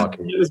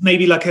 hierarchy. It was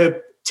maybe like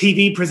a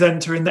TV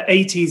presenter in the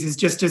 80s is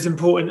just as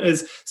important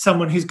as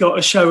someone who's got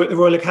a show at the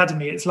Royal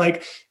Academy. It's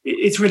like,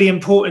 it's really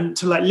important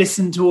to like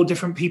listen to all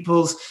different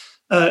people's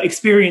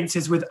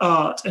experiences with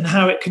art and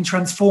how it can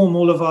transform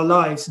all of our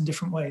lives in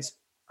different ways.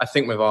 I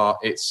think with art,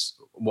 it's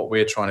what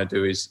we're trying to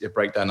do is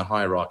break down the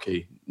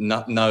hierarchy.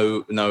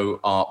 No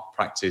art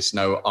practice,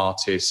 no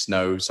artist,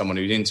 no someone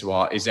who's into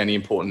art is any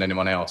important than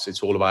anyone else.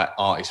 It's all about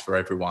art is for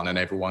everyone, and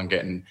everyone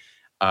getting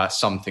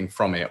something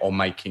from it, or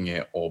making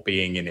it, or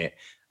being in it.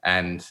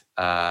 And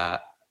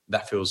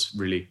that feels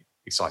really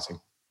exciting.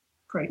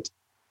 Great.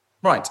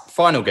 Right.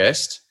 Final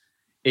guest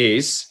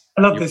is...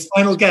 I love this.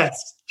 Final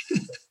guest.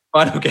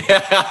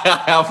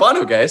 Our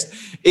final guest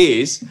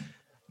is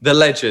the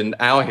legend,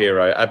 our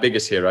hero, our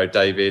biggest hero,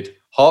 David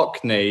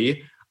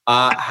Hockney.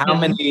 How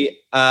many... He's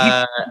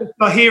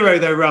our hero,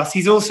 though, Russ.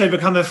 He's also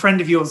become a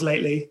friend of yours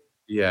lately.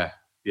 Yeah.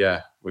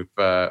 We've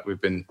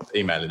been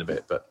emailing a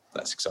bit, but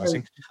that's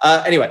exciting.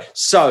 Anyway,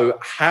 so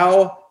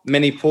how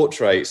many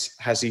portraits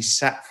has he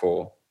sat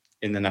for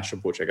in the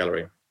National Portrait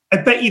Gallery? I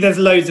bet you there's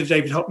loads of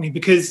David Hockney,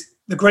 because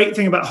the great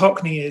thing about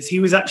Hockney is he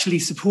was actually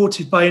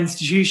supported by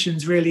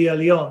institutions really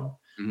early on.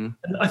 Mm-hmm.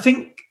 And I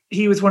think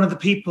he was one of the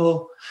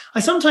people... I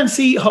sometimes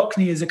see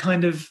Hockney as a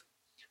kind of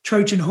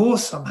Trojan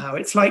horse somehow.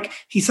 It's like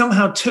he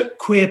somehow took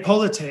queer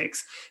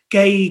politics,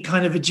 gay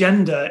kind of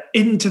agenda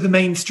into the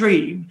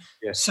mainstream,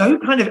 so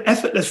kind of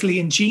effortlessly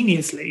and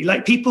geniusly.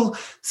 Like people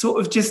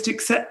sort of just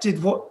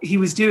accepted what he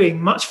was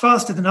doing much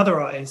faster than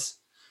other eyes.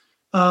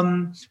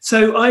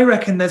 So I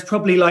reckon there's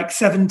probably like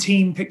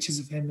 17 pictures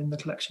of him in the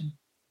collection.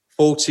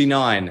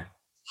 49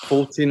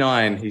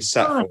 he's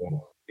sat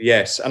for.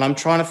 Yes, and I'm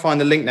trying to find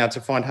the link now to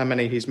find how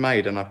many he's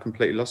made, and I've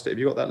completely lost it. Have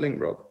you got that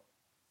link, Rob?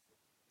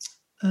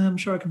 I'm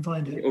sure I can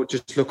find it. Or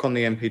just look on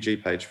the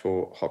MPG page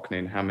for Hockney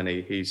and how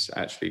many he's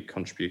actually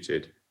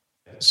contributed.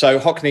 So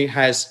Hockney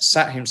has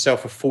sat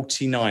himself for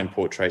 49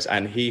 portraits,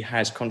 and he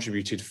has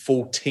contributed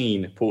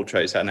 14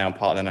 portraits that are now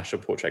part of the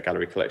National Portrait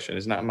Gallery collection.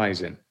 Isn't that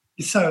amazing?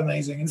 It's so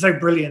amazing and so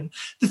brilliant.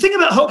 The thing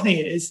about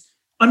Hockney is,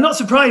 I'm not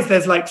surprised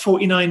there's like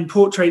 49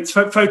 portraits,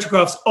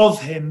 photographs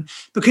of him,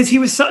 because he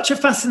was such a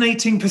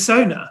fascinating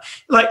persona.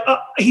 Like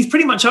he's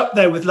pretty much up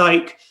there with,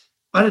 like,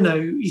 I don't know,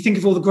 you think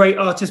of all the great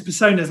artist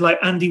personas like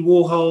Andy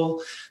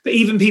Warhol, but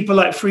even people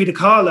like Frida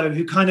Kahlo,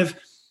 who kind of,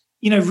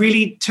 you know,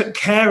 really took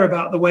care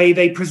about the way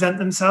they present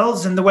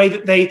themselves and the way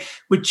that they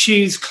would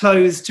choose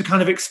clothes to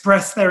kind of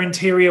express their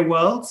interior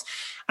worlds.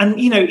 And,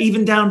 you know,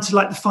 even down to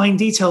like the fine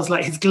details,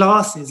 like his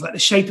glasses, like the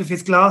shape of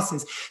his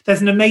glasses.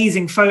 There's an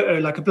amazing photo,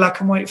 like a black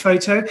and white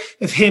photo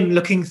of him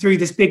looking through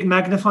this big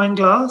magnifying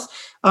glass.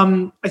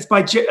 It's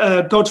by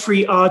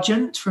Godfrey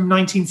Argent from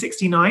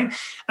 1969.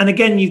 And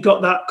again, you've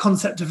got that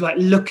concept of like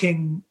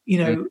looking, you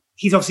know,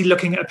 he's obviously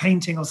looking at a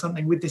painting or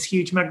something with this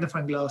huge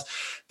magnifying glass.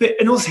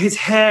 And also his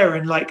hair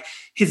and like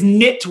his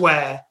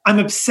knitwear. I'm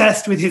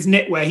obsessed with his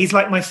knitwear. He's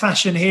like my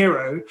fashion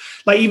hero.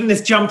 Like even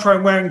this jumper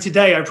I'm wearing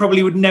today, I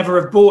probably would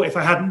never have bought if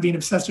I hadn't been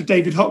obsessed with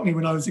David Hockney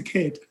when I was a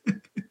kid.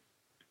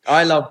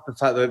 I love the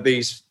fact that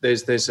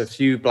there's a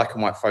few black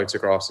and white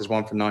photographs. There's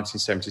one from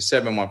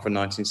 1977, one from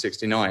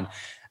 1969.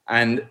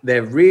 And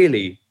they're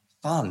really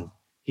fun.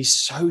 He's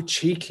so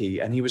cheeky,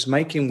 and he was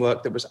making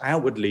work that was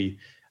outwardly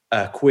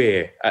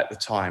queer at the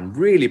time,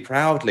 really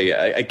proudly.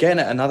 Again,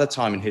 at another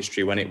time in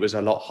history when it was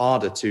a lot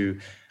harder to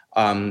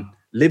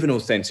live an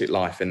authentic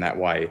life in that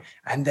way.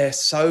 And they're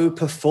so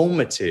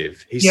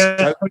performative. He's so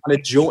kind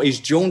of he's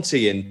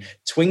jaunty and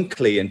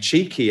twinkly and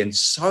cheeky, and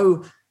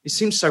so he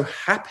seems so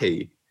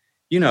happy,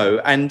 you know.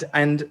 And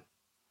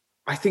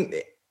I think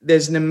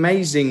there's an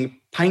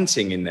amazing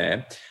painting in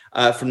there.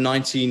 From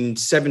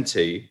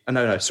 1970. Oh,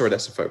 no, sorry,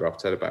 that's a photograph.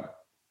 Tell about.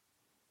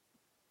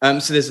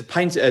 So there's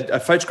a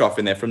photograph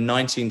in there from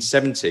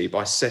 1970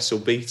 by Cecil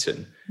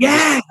Beaton.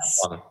 Yes,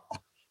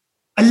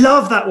 I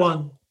love that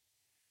one.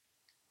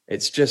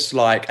 It's just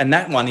like, and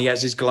that one he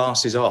has his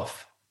glasses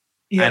off.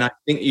 Yeah. And I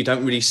think you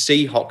don't really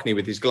see Hockney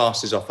with his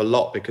glasses off a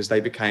lot because they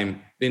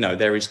became, you know,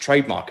 they're his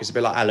trademark. It's a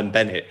bit like Alan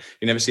Bennett.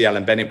 You never see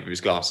Alan Bennett with his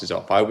glasses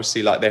off. I always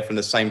see like they're from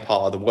the same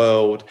part of the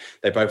world.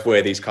 They both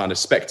wear these kind of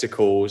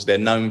spectacles. They're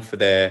known for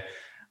their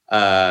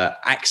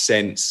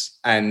accents.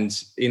 And,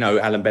 you know,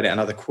 Alan Bennett,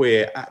 another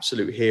queer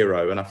absolute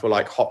hero. And I feel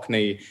like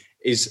Hockney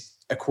is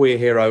a queer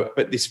hero.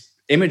 But this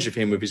image of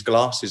him with his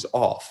glasses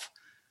off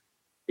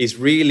is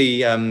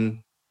really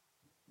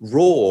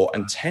raw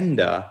and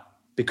tender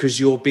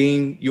because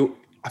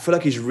I feel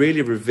like he's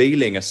really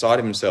revealing a side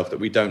of himself that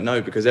we don't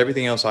know, because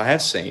everything else I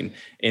have seen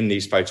in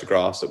these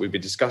photographs that we've been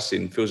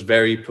discussing feels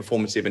very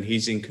performative, and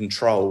he's in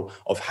control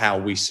of how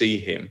we see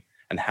him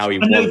and how he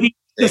wants.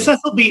 The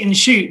Cecil Beaton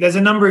shoot, there's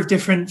a number of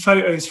different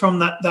photos from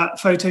that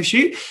photo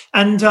shoot.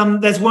 And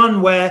there's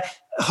one where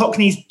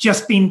Hockney's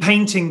just been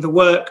painting the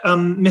work,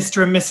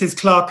 Mr. and Mrs.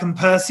 Clark and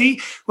Percy,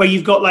 where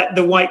you've got like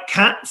the white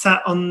cat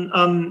sat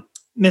on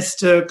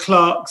Mr.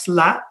 Clark's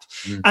lap.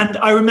 And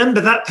I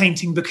remember that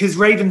painting because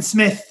Raven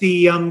Smith,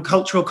 the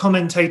cultural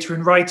commentator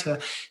and writer,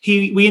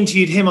 we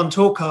interviewed him on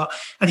Talk Art,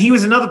 and he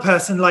was another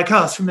person like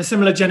us from a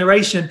similar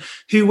generation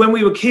who, when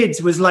we were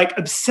kids, was like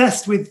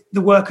obsessed with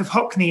the work of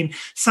Hockney, and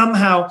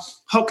somehow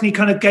Hockney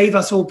kind of gave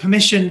us all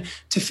permission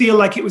to feel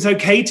like it was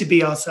okay to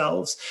be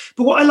ourselves.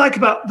 But what I like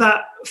about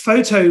that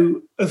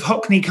photo of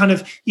Hockney, kind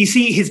of, you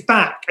see his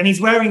back and he's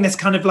wearing this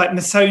kind of like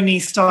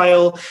Missoni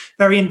style,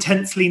 very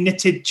intensely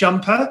knitted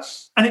jumper.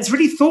 And it's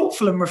really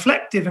thoughtful and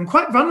reflective and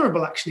quite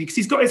vulnerable, actually, because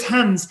he's got his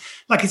hands,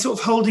 like he's sort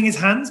of holding his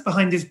hands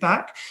behind his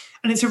back.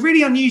 And it's a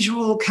really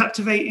unusual,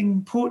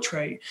 captivating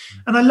portrait.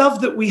 And I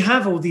love that we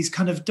have all these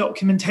kind of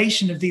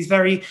documentation of these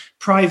very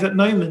private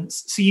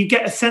moments. So you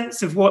get a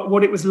sense of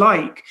what it was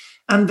like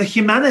and the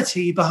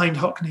humanity behind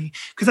Hockney.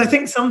 Because I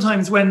think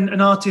sometimes when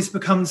an artist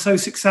becomes so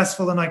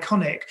successful and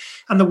iconic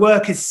and the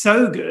work is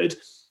so good,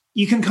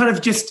 you can kind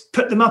of just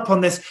put them up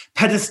on this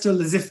pedestal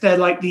as if they're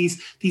like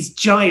these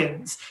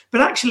giants.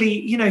 But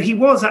actually, you know, he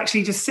was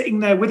actually just sitting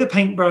there with a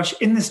paintbrush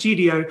in the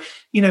studio,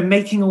 you know,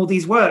 making all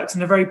these works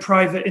in a very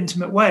private,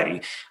 intimate way.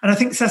 And I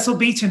think Cecil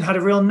Beaton had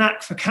a real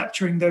knack for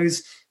capturing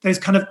those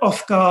kind of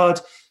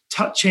off-guard,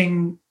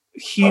 touching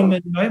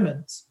human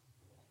moments.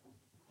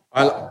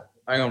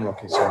 Hang on,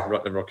 Rocky. Sorry,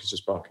 the Rocky's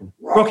just barking.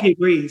 Rocky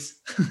agrees.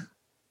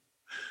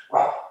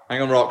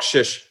 Hang on, Rock.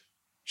 Shush,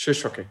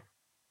 Rocky.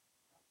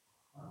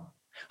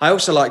 I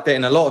also like that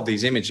in a lot of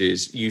these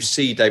images, you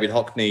see David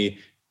Hockney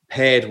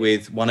paired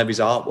with one of his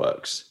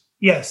artworks.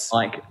 Yes.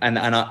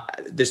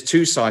 There's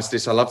two sides to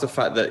this. I love the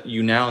fact that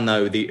you now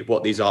know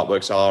what these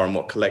artworks are and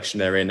what collection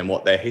they're in and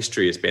what their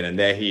history has been. And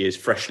there he is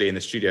freshly in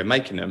the studio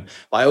making them.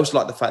 But I also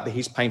like the fact that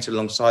he's painted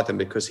alongside them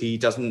because he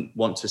doesn't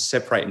want to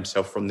separate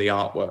himself from the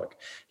artwork.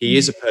 He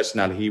is a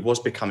personality. He was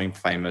becoming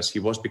famous. He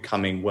was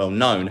becoming well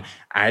known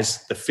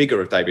as the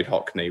figure of David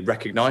Hockney,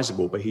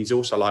 recognizable. But he's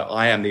also like,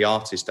 I am the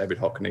artist, David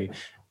Hockney.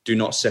 Do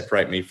not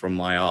separate me from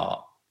my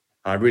art.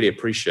 I really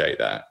appreciate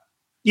that.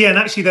 Yeah, and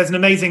actually there's an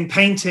amazing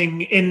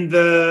painting in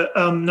the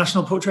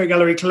National Portrait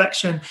Gallery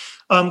collection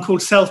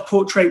called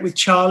Self-Portrait with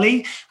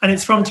Charlie, and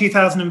it's from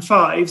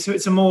 2005, so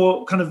it's a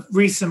more kind of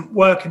recent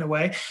work in a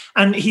way.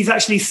 And he's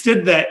actually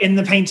stood there in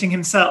the painting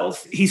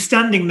himself. He's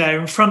standing there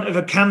in front of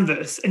a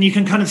canvas, and you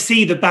can kind of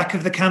see the back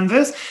of the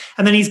canvas.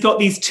 And then he's got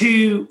these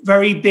two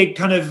very big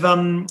kind of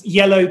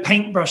yellow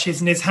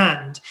paintbrushes in his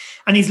hand,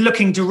 and he's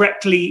looking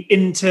directly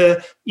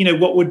into, you know,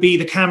 what would be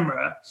the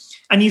camera.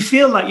 And you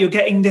feel like you're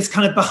getting this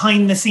kind of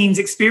behind the scenes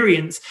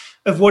experience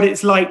of what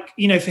it's like,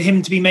 you know, for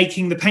him to be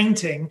making the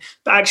painting,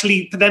 but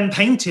actually then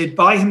painted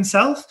by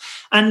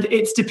himself. And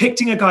it's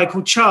depicting a guy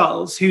called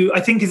Charles, who I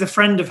think is a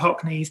friend of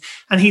Hockney's,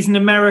 and he's an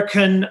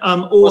American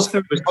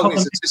author. He was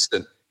Hockney's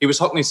assistant. He was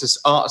Hockney's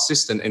art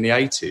assistant in the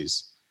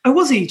 80s. Oh,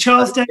 was he?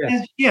 Charles Day?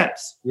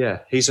 Yes. Yeah,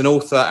 he's an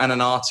author and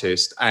an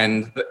artist,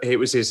 and it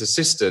was his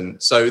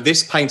assistant. So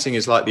this painting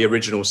is like the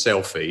original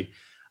selfie.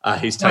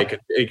 He's taken,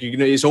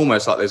 it's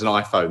almost like there's an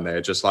iPhone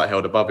there, just like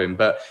held above him.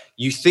 But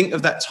you think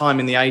of that time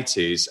in the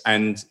 80s,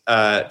 and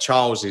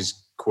Charles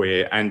is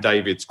queer and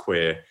David's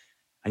queer.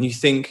 And you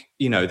think,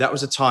 you know, that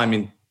was a time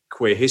in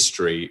queer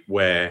history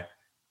where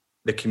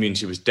the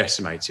community was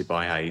decimated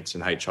by AIDS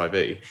and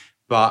HIV.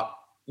 But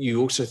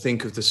you also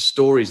think of the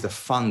stories, the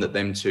fun that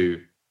them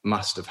two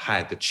must have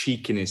had, the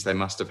cheekiness they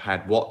must have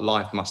had, what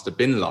life must have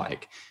been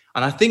like.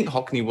 And I think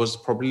Hockney was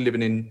probably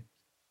living in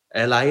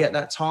LA at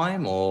that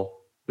time, or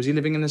was he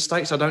living in the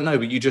States? I don't know,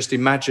 but you just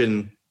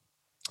imagine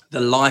the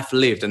life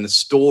lived and the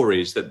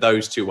stories that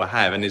those two will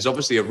have. And there's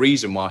obviously a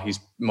reason why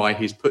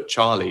he's put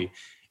Charlie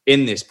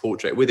in this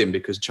portrait with him,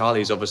 because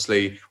Charles,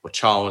 obviously,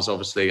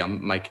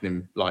 I'm making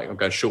him like, I'm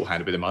going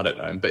shorthanded with him, I don't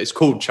know him, but it's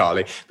called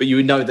Charlie. But you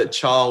would know that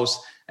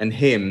Charles and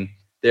him,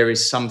 there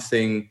is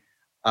something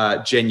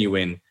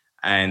genuine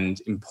and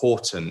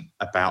important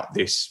about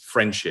this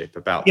friendship,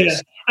 about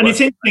this. And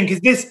it's interesting because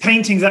this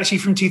painting is actually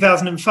from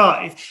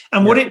 2005.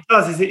 And what it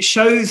does is it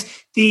shows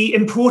the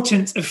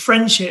importance of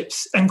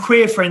friendships and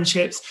queer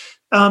friendships,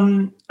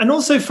 and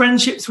also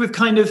friendships with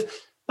kind of,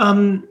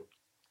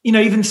 you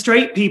know, even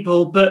straight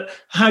people, but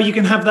how you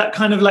can have that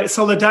kind of like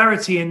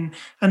solidarity and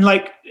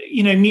like,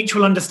 you know,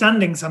 mutual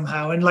understanding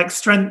somehow, and like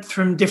strength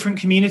from different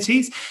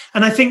communities.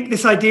 And I think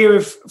this idea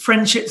of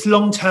friendships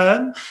long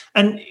term,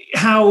 and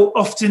how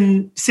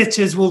often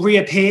sitters will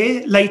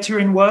reappear later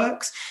in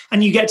works,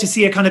 and you get to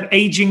see a kind of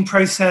aging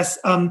process,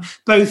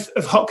 both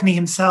of Hockney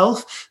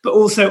himself, but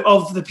also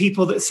of the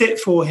people that sit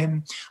for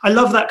him. I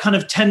love that kind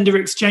of tender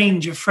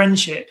exchange of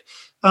friendship.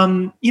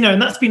 You know,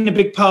 and that's been a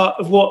big part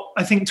of what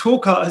I think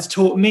Talk Art has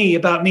taught me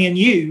about me and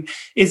you,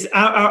 is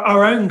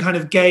our own kind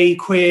of gay,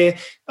 queer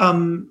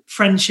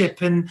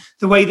friendship, and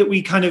the way that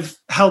we kind of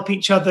help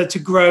each other to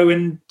grow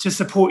and to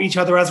support each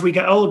other as we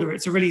get older.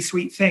 It's a really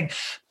sweet thing.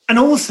 And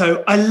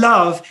also, I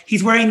love,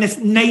 he's wearing this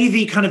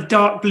navy kind of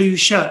dark blue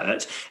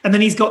shirt, and then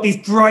he's got these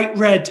bright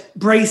red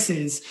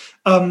braces,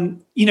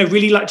 you know,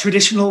 really like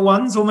traditional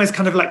ones, almost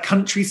kind of like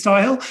country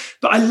style.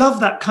 But I love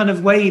that kind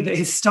of way that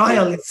his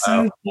style is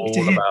so all to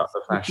him. about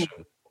the fashion.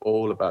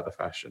 All about the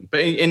fashion.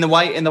 But in the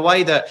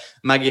way that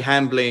Maggie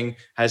Hambling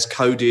has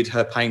coded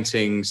her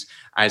paintings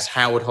as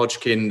Howard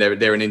Hodgkin,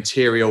 they're an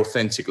interior,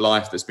 authentic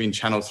life that's been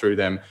channeled through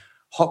them.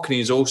 Hockney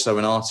is also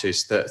an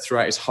artist that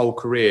throughout his whole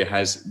career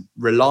has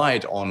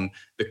relied on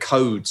the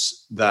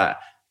codes that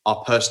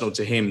are personal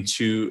to him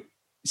to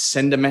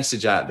send a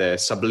message out there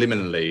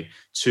subliminally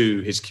to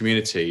his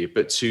community,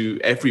 but to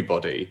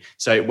everybody.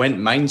 So it went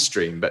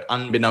mainstream, but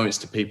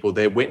unbeknownst to people,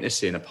 they're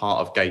witnessing a part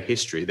of gay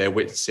history. They're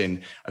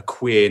witnessing a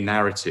queer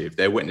narrative.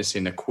 They're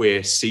witnessing a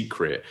queer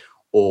secret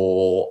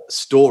or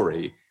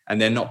story,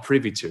 and they're not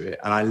privy to it.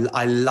 And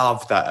I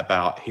love that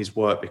about his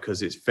work,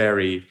 because it's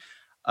very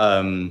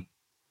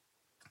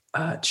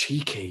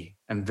cheeky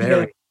and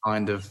very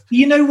kind of...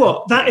 You know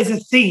what? That is a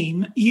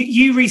theme.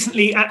 You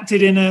recently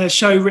acted in a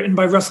show written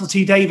by Russell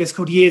T Davies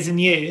called Years and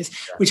Years,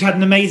 which had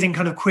an amazing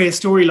kind of queer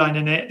storyline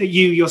in it that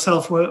you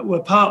yourself were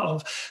part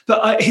of.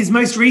 But his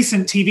most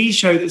recent TV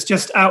show that's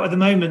just out at the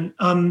moment,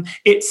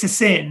 It's a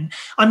Sin,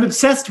 I'm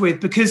obsessed with,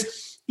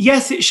 because...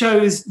 yes, it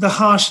shows the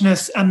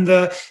harshness and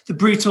the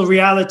brutal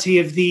reality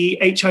of the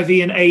HIV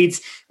and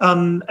AIDS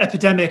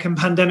epidemic and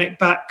pandemic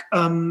back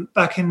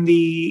in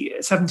the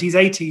 70s,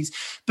 80s.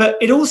 But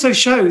it also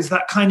shows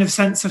that kind of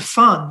sense of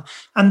fun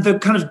and the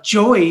kind of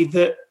joy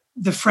that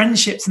the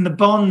friendships and the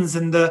bonds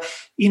and the,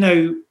 you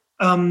know,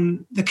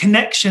 the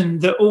connection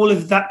that all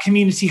of that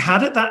community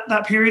had at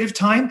that period of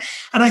time.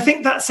 And I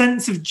think that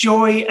sense of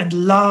joy and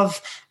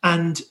love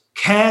and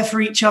care for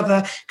each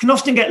other can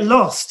often get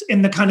lost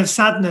in the kind of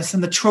sadness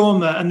and the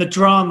trauma and the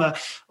drama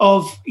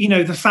of, you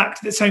know, the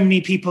fact that so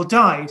many people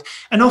died.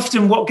 And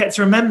often what gets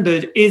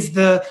remembered is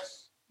the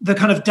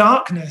kind of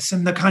darkness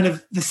and the kind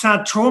of the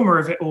sad trauma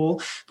of it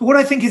all. But what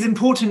I think is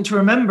important to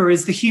remember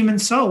is the human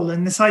soul,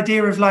 and this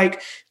idea of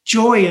like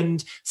joy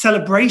and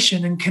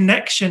celebration and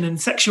connection and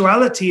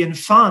sexuality and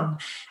fun,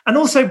 and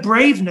also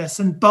braveness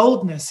and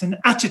boldness and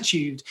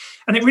attitude.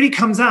 And it really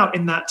comes out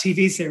in that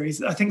TV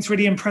series. I think it's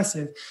really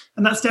impressive.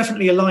 And that's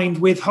definitely aligned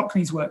with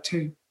Hockney's work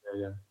too.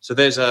 yeah. So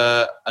there's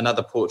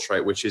another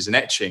portrait, which is an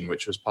etching,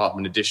 which was part of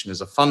an edition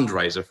as a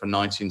fundraiser for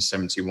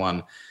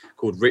 1971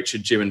 called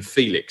Richard, Jim and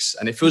Felix.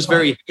 And it feels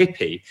very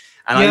hippie.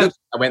 And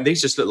I went,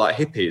 these just look like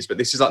hippies, but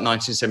this is like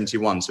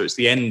 1971. So it's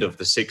the end of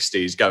the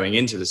 60s going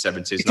into the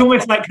 70s. It's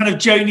almost like kind of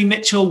Joni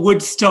Mitchell,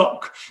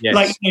 Woodstock,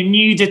 like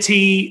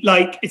nudity,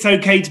 like it's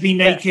okay to be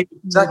naked. Yeah,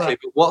 exactly.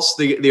 But what's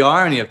the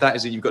irony of that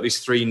is that you've got these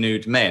three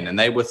nude men, and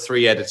they were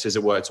three editors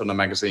that worked on a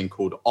magazine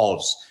called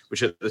Oz,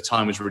 which at the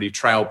time was really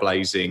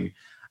trailblazing,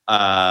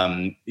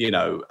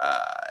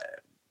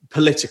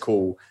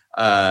 political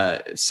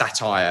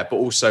satire, but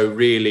also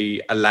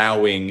really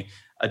allowing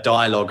a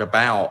dialogue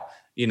about,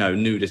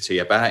 nudity,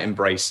 about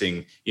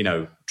embracing,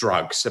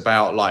 drugs,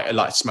 about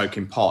like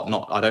smoking pot.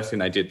 I don't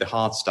think they did the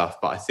hard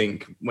stuff, but I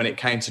think when it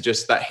came to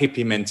just that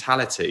hippie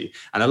mentality,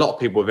 and a lot of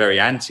people were very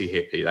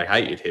anti-hippie, they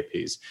hated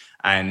hippies,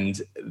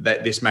 and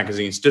that this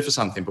magazine stood for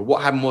something. But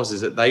what happened was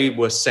that they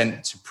were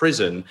sent to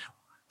prison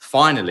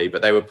finally,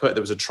 but there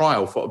was a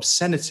trial for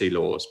obscenity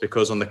laws,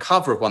 because on the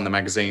cover of one of the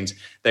magazines,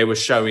 they were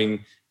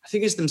showing, I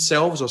think it's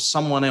themselves or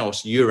someone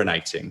else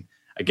urinating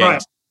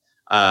against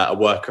a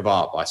work of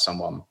art by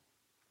someone.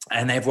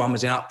 And everyone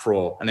was in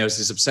uproar, and there was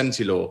this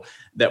obscenity law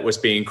that was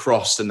being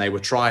crossed, and they were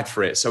tried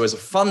for it. So as a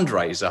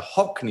fundraiser,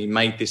 Hockney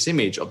made this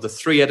image of the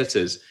three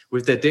editors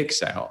with their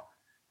dicks out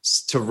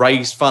to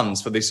raise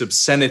funds for this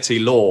obscenity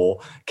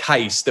law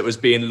case that was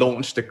being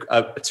launched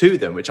to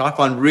them, which I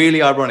find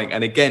really ironic,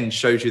 and again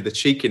shows you the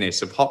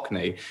cheekiness of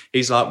Hockney.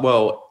 He's like,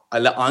 well,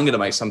 I'm going to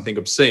make something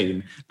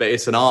obscene, but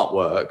it's an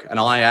artwork, and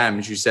I am,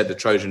 as you said, the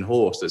Trojan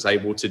horse that's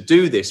able to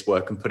do this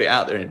work and put it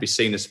out there and it be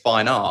seen as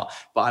fine art.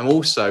 But I'm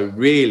also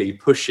really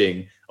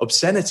pushing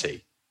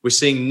obscenity. We're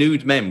seeing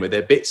nude men with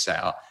their bits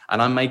out,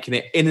 and I'm making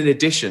it in an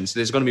edition. So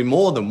there's going to be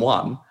more than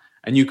one,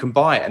 and you can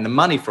buy it, and the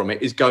money from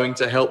it is going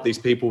to help these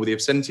people with the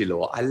obscenity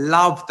law. I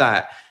love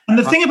that. And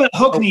the thing about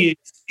Hockney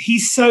is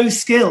he's so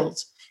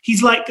skilled.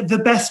 He's like the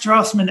best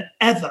draftsman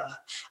ever.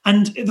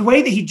 And the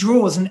way that he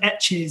draws and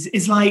etches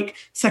is like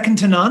second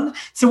to none.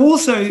 So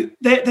also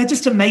they're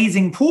just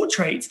amazing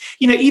portraits.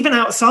 Even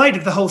outside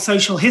of the whole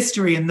social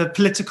history and the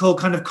political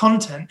kind of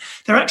content,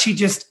 they're actually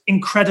just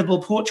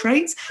incredible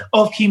portraits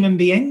of human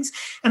beings.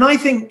 And I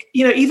think,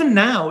 even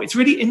now it's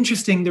really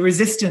interesting, the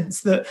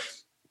resistance that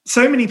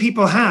so many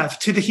people have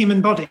to the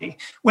human body,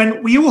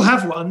 when we all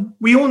have one.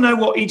 We all know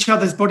what each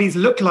other's bodies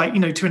look like,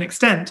 to an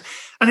extent.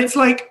 And it's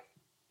like,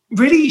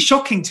 really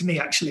shocking to me,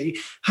 actually,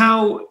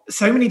 how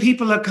so many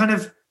people are kind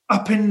of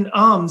up in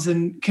arms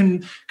and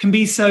can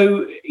be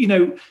so,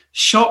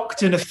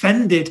 shocked and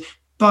offended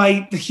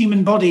by the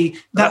human body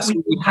that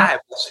we have.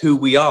 That's who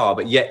we are.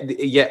 But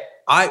yet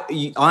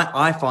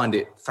I find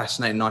it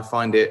fascinating. I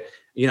find it,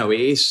 it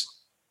is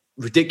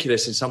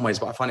ridiculous in some ways,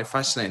 but I find it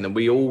fascinating that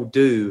we all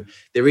do.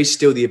 There is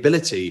still the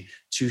ability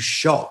to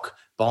shock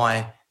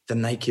by the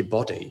naked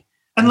body.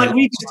 And like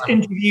we just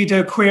interviewed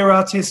a queer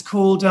artist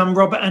called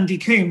Robert Andy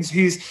Coombs,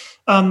 who's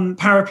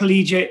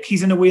paraplegic.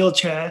 He's in a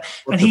wheelchair,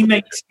 and he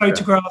makes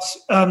photographs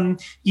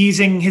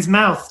using his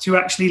mouth to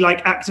actually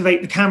like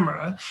activate the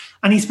camera.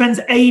 And he spends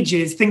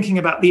ages thinking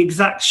about the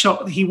exact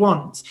shot that he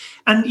wants.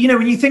 And,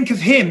 when you think of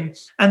him,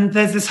 and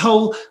there's this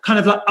whole kind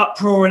of like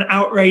uproar and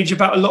outrage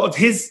about a lot of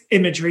his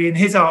imagery and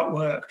his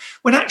artwork,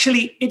 when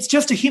actually it's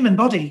just a human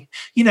body,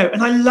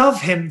 and I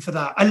love him for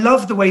that. I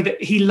love the way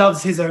that he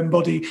loves his own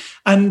body,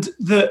 and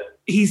that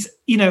he's,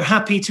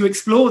 happy to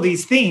explore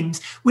these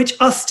themes, which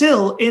are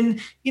still in,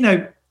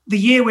 the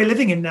year we're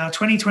living in now,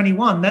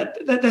 2021, that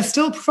they're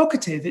still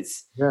provocative.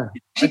 It's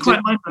quite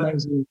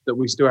mind-blowing that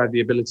we still have the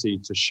ability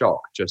to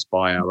shock just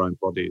by our own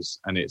bodies.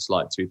 And it's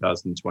like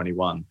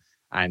 2021.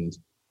 And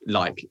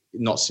like,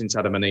 not since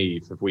Adam and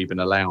Eve have we been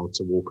allowed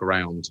to walk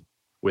around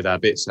with our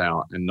bits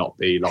out and not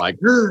be like,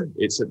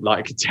 it's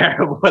like a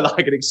terrible,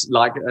 like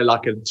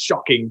a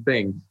shocking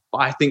thing.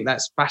 But I think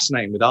that's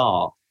fascinating with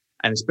art,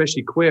 and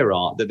especially queer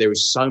art, that there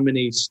is so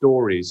many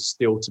stories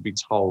still to be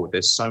told.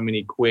 There's so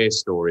many queer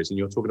stories. And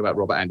you're talking about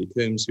Robert Andy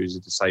Coombs, who's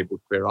a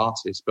disabled queer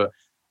artist, but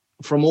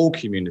from all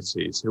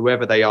communities,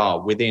 whoever they are,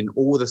 within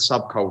all the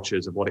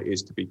subcultures of what it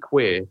is to be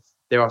queer,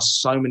 there are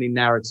so many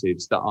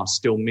narratives that are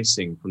still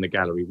missing from the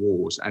gallery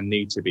walls and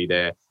need to be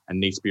there and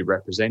need to be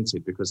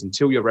represented. Because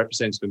until you're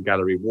represented on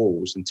gallery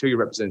walls, until you're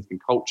represented in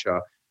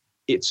culture,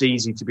 it's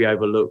easy to be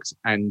overlooked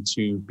and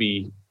to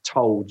be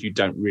told you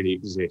don't really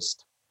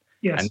exist.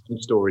 Yes. And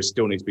new stories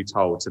still need to be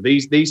told. So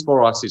these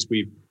four artists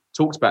we've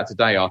talked about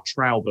today are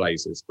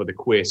trailblazers for the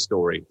queer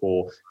story,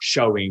 for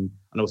showing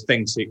an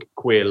authentic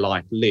queer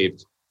life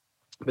lived.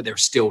 But there are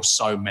still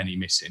so many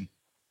missing.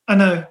 I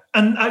know.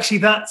 And actually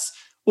that's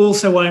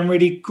also why I'm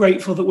really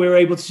grateful that we're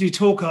able to do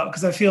Talk Art,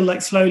 because I feel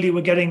like slowly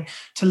we're getting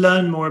to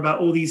learn more about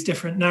all these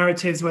different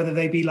narratives, whether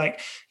they be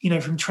like,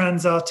 from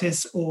trans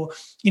artists or,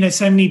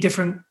 so many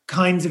different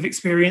kinds of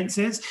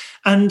experiences.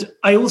 And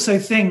I also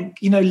think,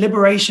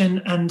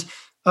 liberation and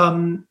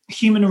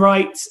human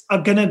rights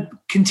are going to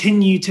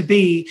continue to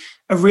be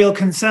a real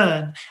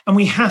concern, and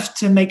we have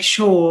to make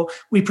sure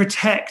we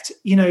protect,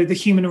 the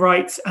human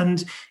rights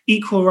and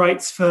equal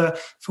rights for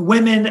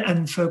women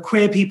and for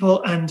queer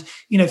people and,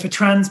 for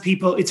trans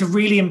people. It's a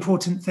really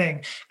important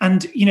thing.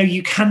 And,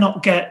 you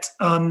cannot get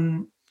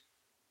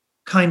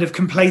kind of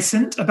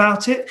complacent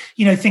about it,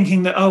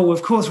 thinking that, oh,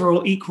 of course we're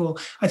all equal.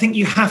 I think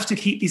you have to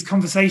keep these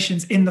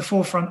conversations in the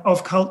forefront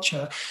of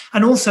culture.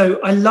 And also,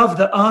 I love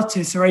that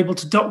artists are able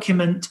to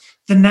document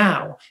the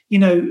now,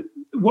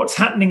 what's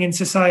happening in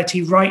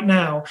society right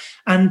now,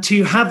 and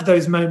to have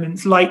those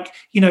moments like,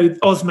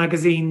 Oz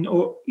magazine,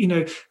 or,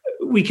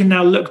 we can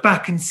now look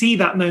back and see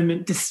that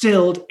moment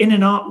distilled in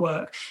an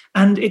artwork,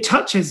 and it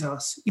touches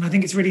us. I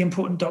think it's a really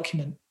important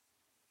document.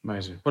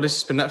 Amazing. Well, this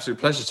has been an absolute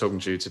pleasure talking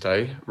to you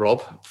today,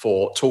 Rob,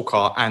 for Talk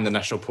Art and the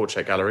National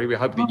Portrait Gallery. We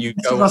hope that you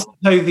go. Russell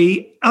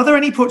Tovey, are there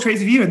any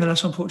portraits of you in the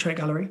National Portrait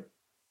Gallery?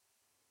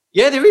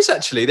 Yeah, there is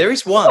actually. There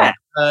is one.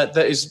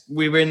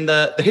 We were in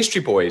the History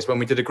Boys when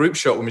we did a group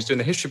shot when we was doing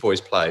the History Boys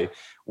play.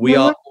 We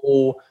are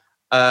all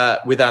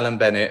with Alan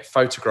Bennett,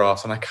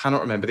 photographed, and I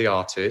cannot remember the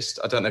artist.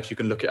 I don't know if you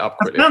can look it up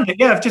quickly. I found it.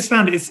 Yeah, I've just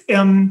found it. It's,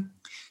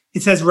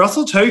 it says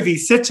Russell Tovey,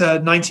 sitter,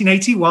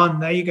 1981.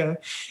 There you go.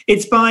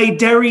 It's by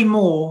Derry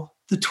Moore,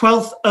 the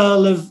 12th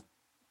Earl of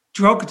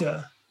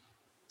Drogheda.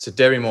 So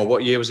Derry Moore,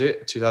 what year was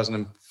it?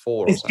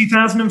 2004 or It's something?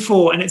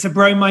 2004, and it's a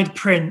bromide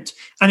print.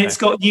 And it's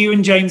got you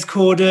and James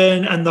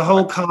Corden and the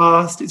whole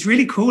cast. It's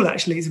really cool,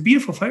 actually. It's a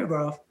beautiful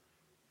photograph.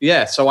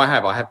 Yeah, so I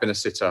have been a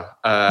sitter.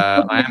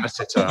 I am a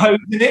sitter. Pose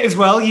in it as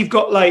well. You've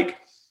got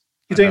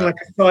you're doing like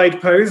a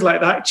side pose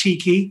like that,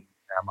 cheeky.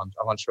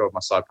 I'm unsure of my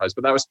side pose,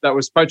 but that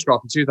was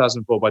photographed in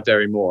 2004 by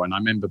Derry Moore, and I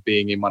remember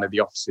being in one of the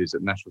offices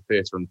at the National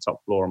Theatre on the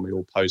top floor, and we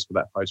all posed for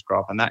that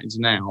photograph, and that is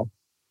now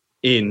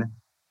in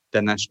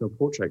the National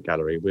Portrait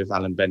Gallery with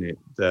Alan Bennett,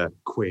 the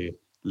queer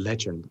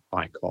legend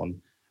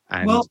icon.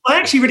 And well, I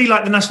actually really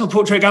like the National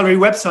Portrait Gallery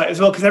website as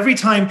well, because every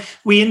time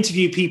we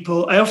interview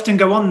people, I often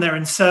go on there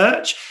and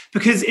search,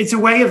 because it's a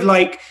way of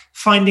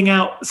finding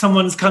out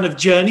someone's kind of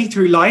journey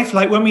through life.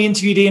 Like when we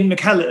interviewed Ian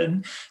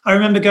McKellen, I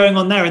remember going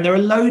on there and there are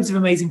loads of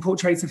amazing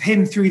portraits of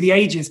him through the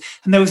ages.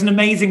 And there was an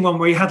amazing one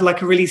where he had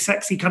a really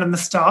sexy kind of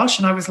moustache.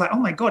 And I was like, oh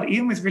my God,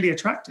 Ian was really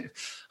attractive.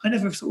 I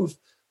never sort of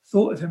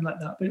thought of him like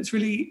that, but it's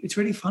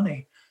really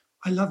funny.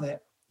 I love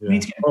it. Yeah. We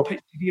need to get a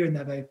picture of you in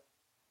there, babe.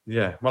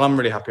 Yeah, well, I'm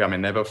really happy I'm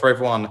in there. But for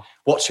everyone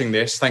watching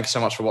this, thank you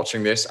so much for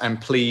watching this. And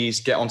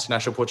please get onto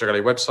National Portrait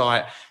Gallery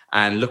website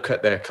and look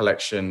at their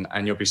collection,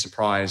 and you'll be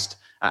surprised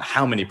at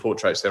how many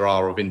portraits there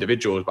are of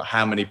individuals, but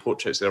how many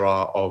portraits there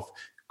are of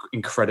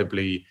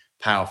incredibly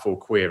powerful,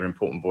 queer,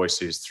 important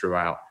voices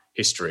throughout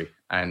history.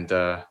 And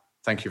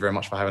thank you very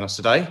much for having us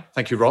today.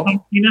 Thank you, Rob.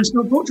 Thank you,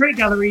 National Portrait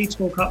Gallery.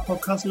 Talk Art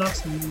Podcast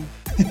loves you.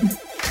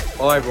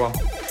 Bye, everyone.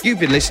 You've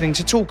been listening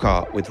to Talk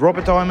Art with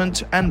Robert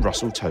Diamond and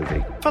Russell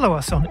Tovey. Follow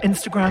us on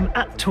Instagram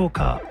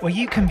 @TalkArt, where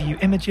you can view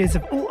images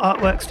of all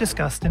artworks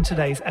discussed in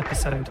today's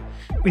episode,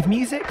 with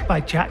music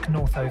by Jack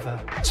Northover.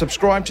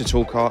 Subscribe to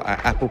Talk Art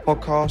at Apple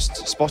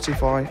Podcasts,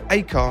 Spotify,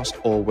 Acast,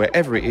 or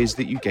wherever it is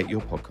that you get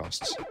your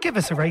podcasts. Give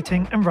us a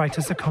rating and write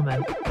us a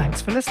comment.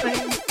 Thanks for listening.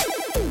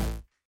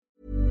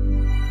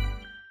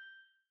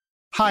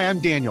 Hi, I'm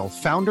Daniel,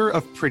 founder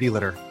of Pretty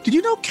Litter. Did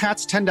you know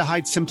cats tend to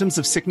hide symptoms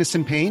of sickness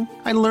and pain?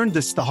 I learned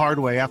this the hard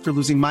way after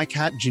losing my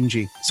cat,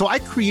 Gingy. So I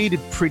created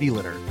Pretty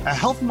Litter, a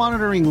health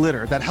monitoring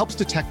litter that helps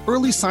detect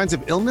early signs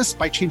of illness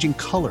by changing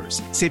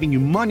colors, saving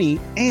you money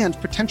and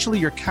potentially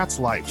your cat's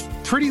life.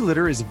 Pretty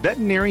Litter is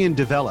veterinarian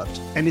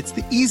developed, and it's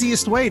the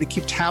easiest way to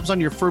keep tabs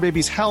on your fur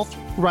baby's health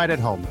right at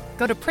home.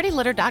 Go to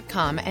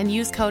prettylitter.com and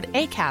use code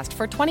ACAST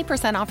for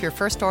 20% off your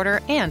first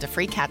order and a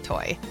free cat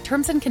toy.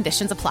 Terms and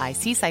conditions apply.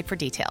 See site for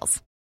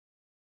details.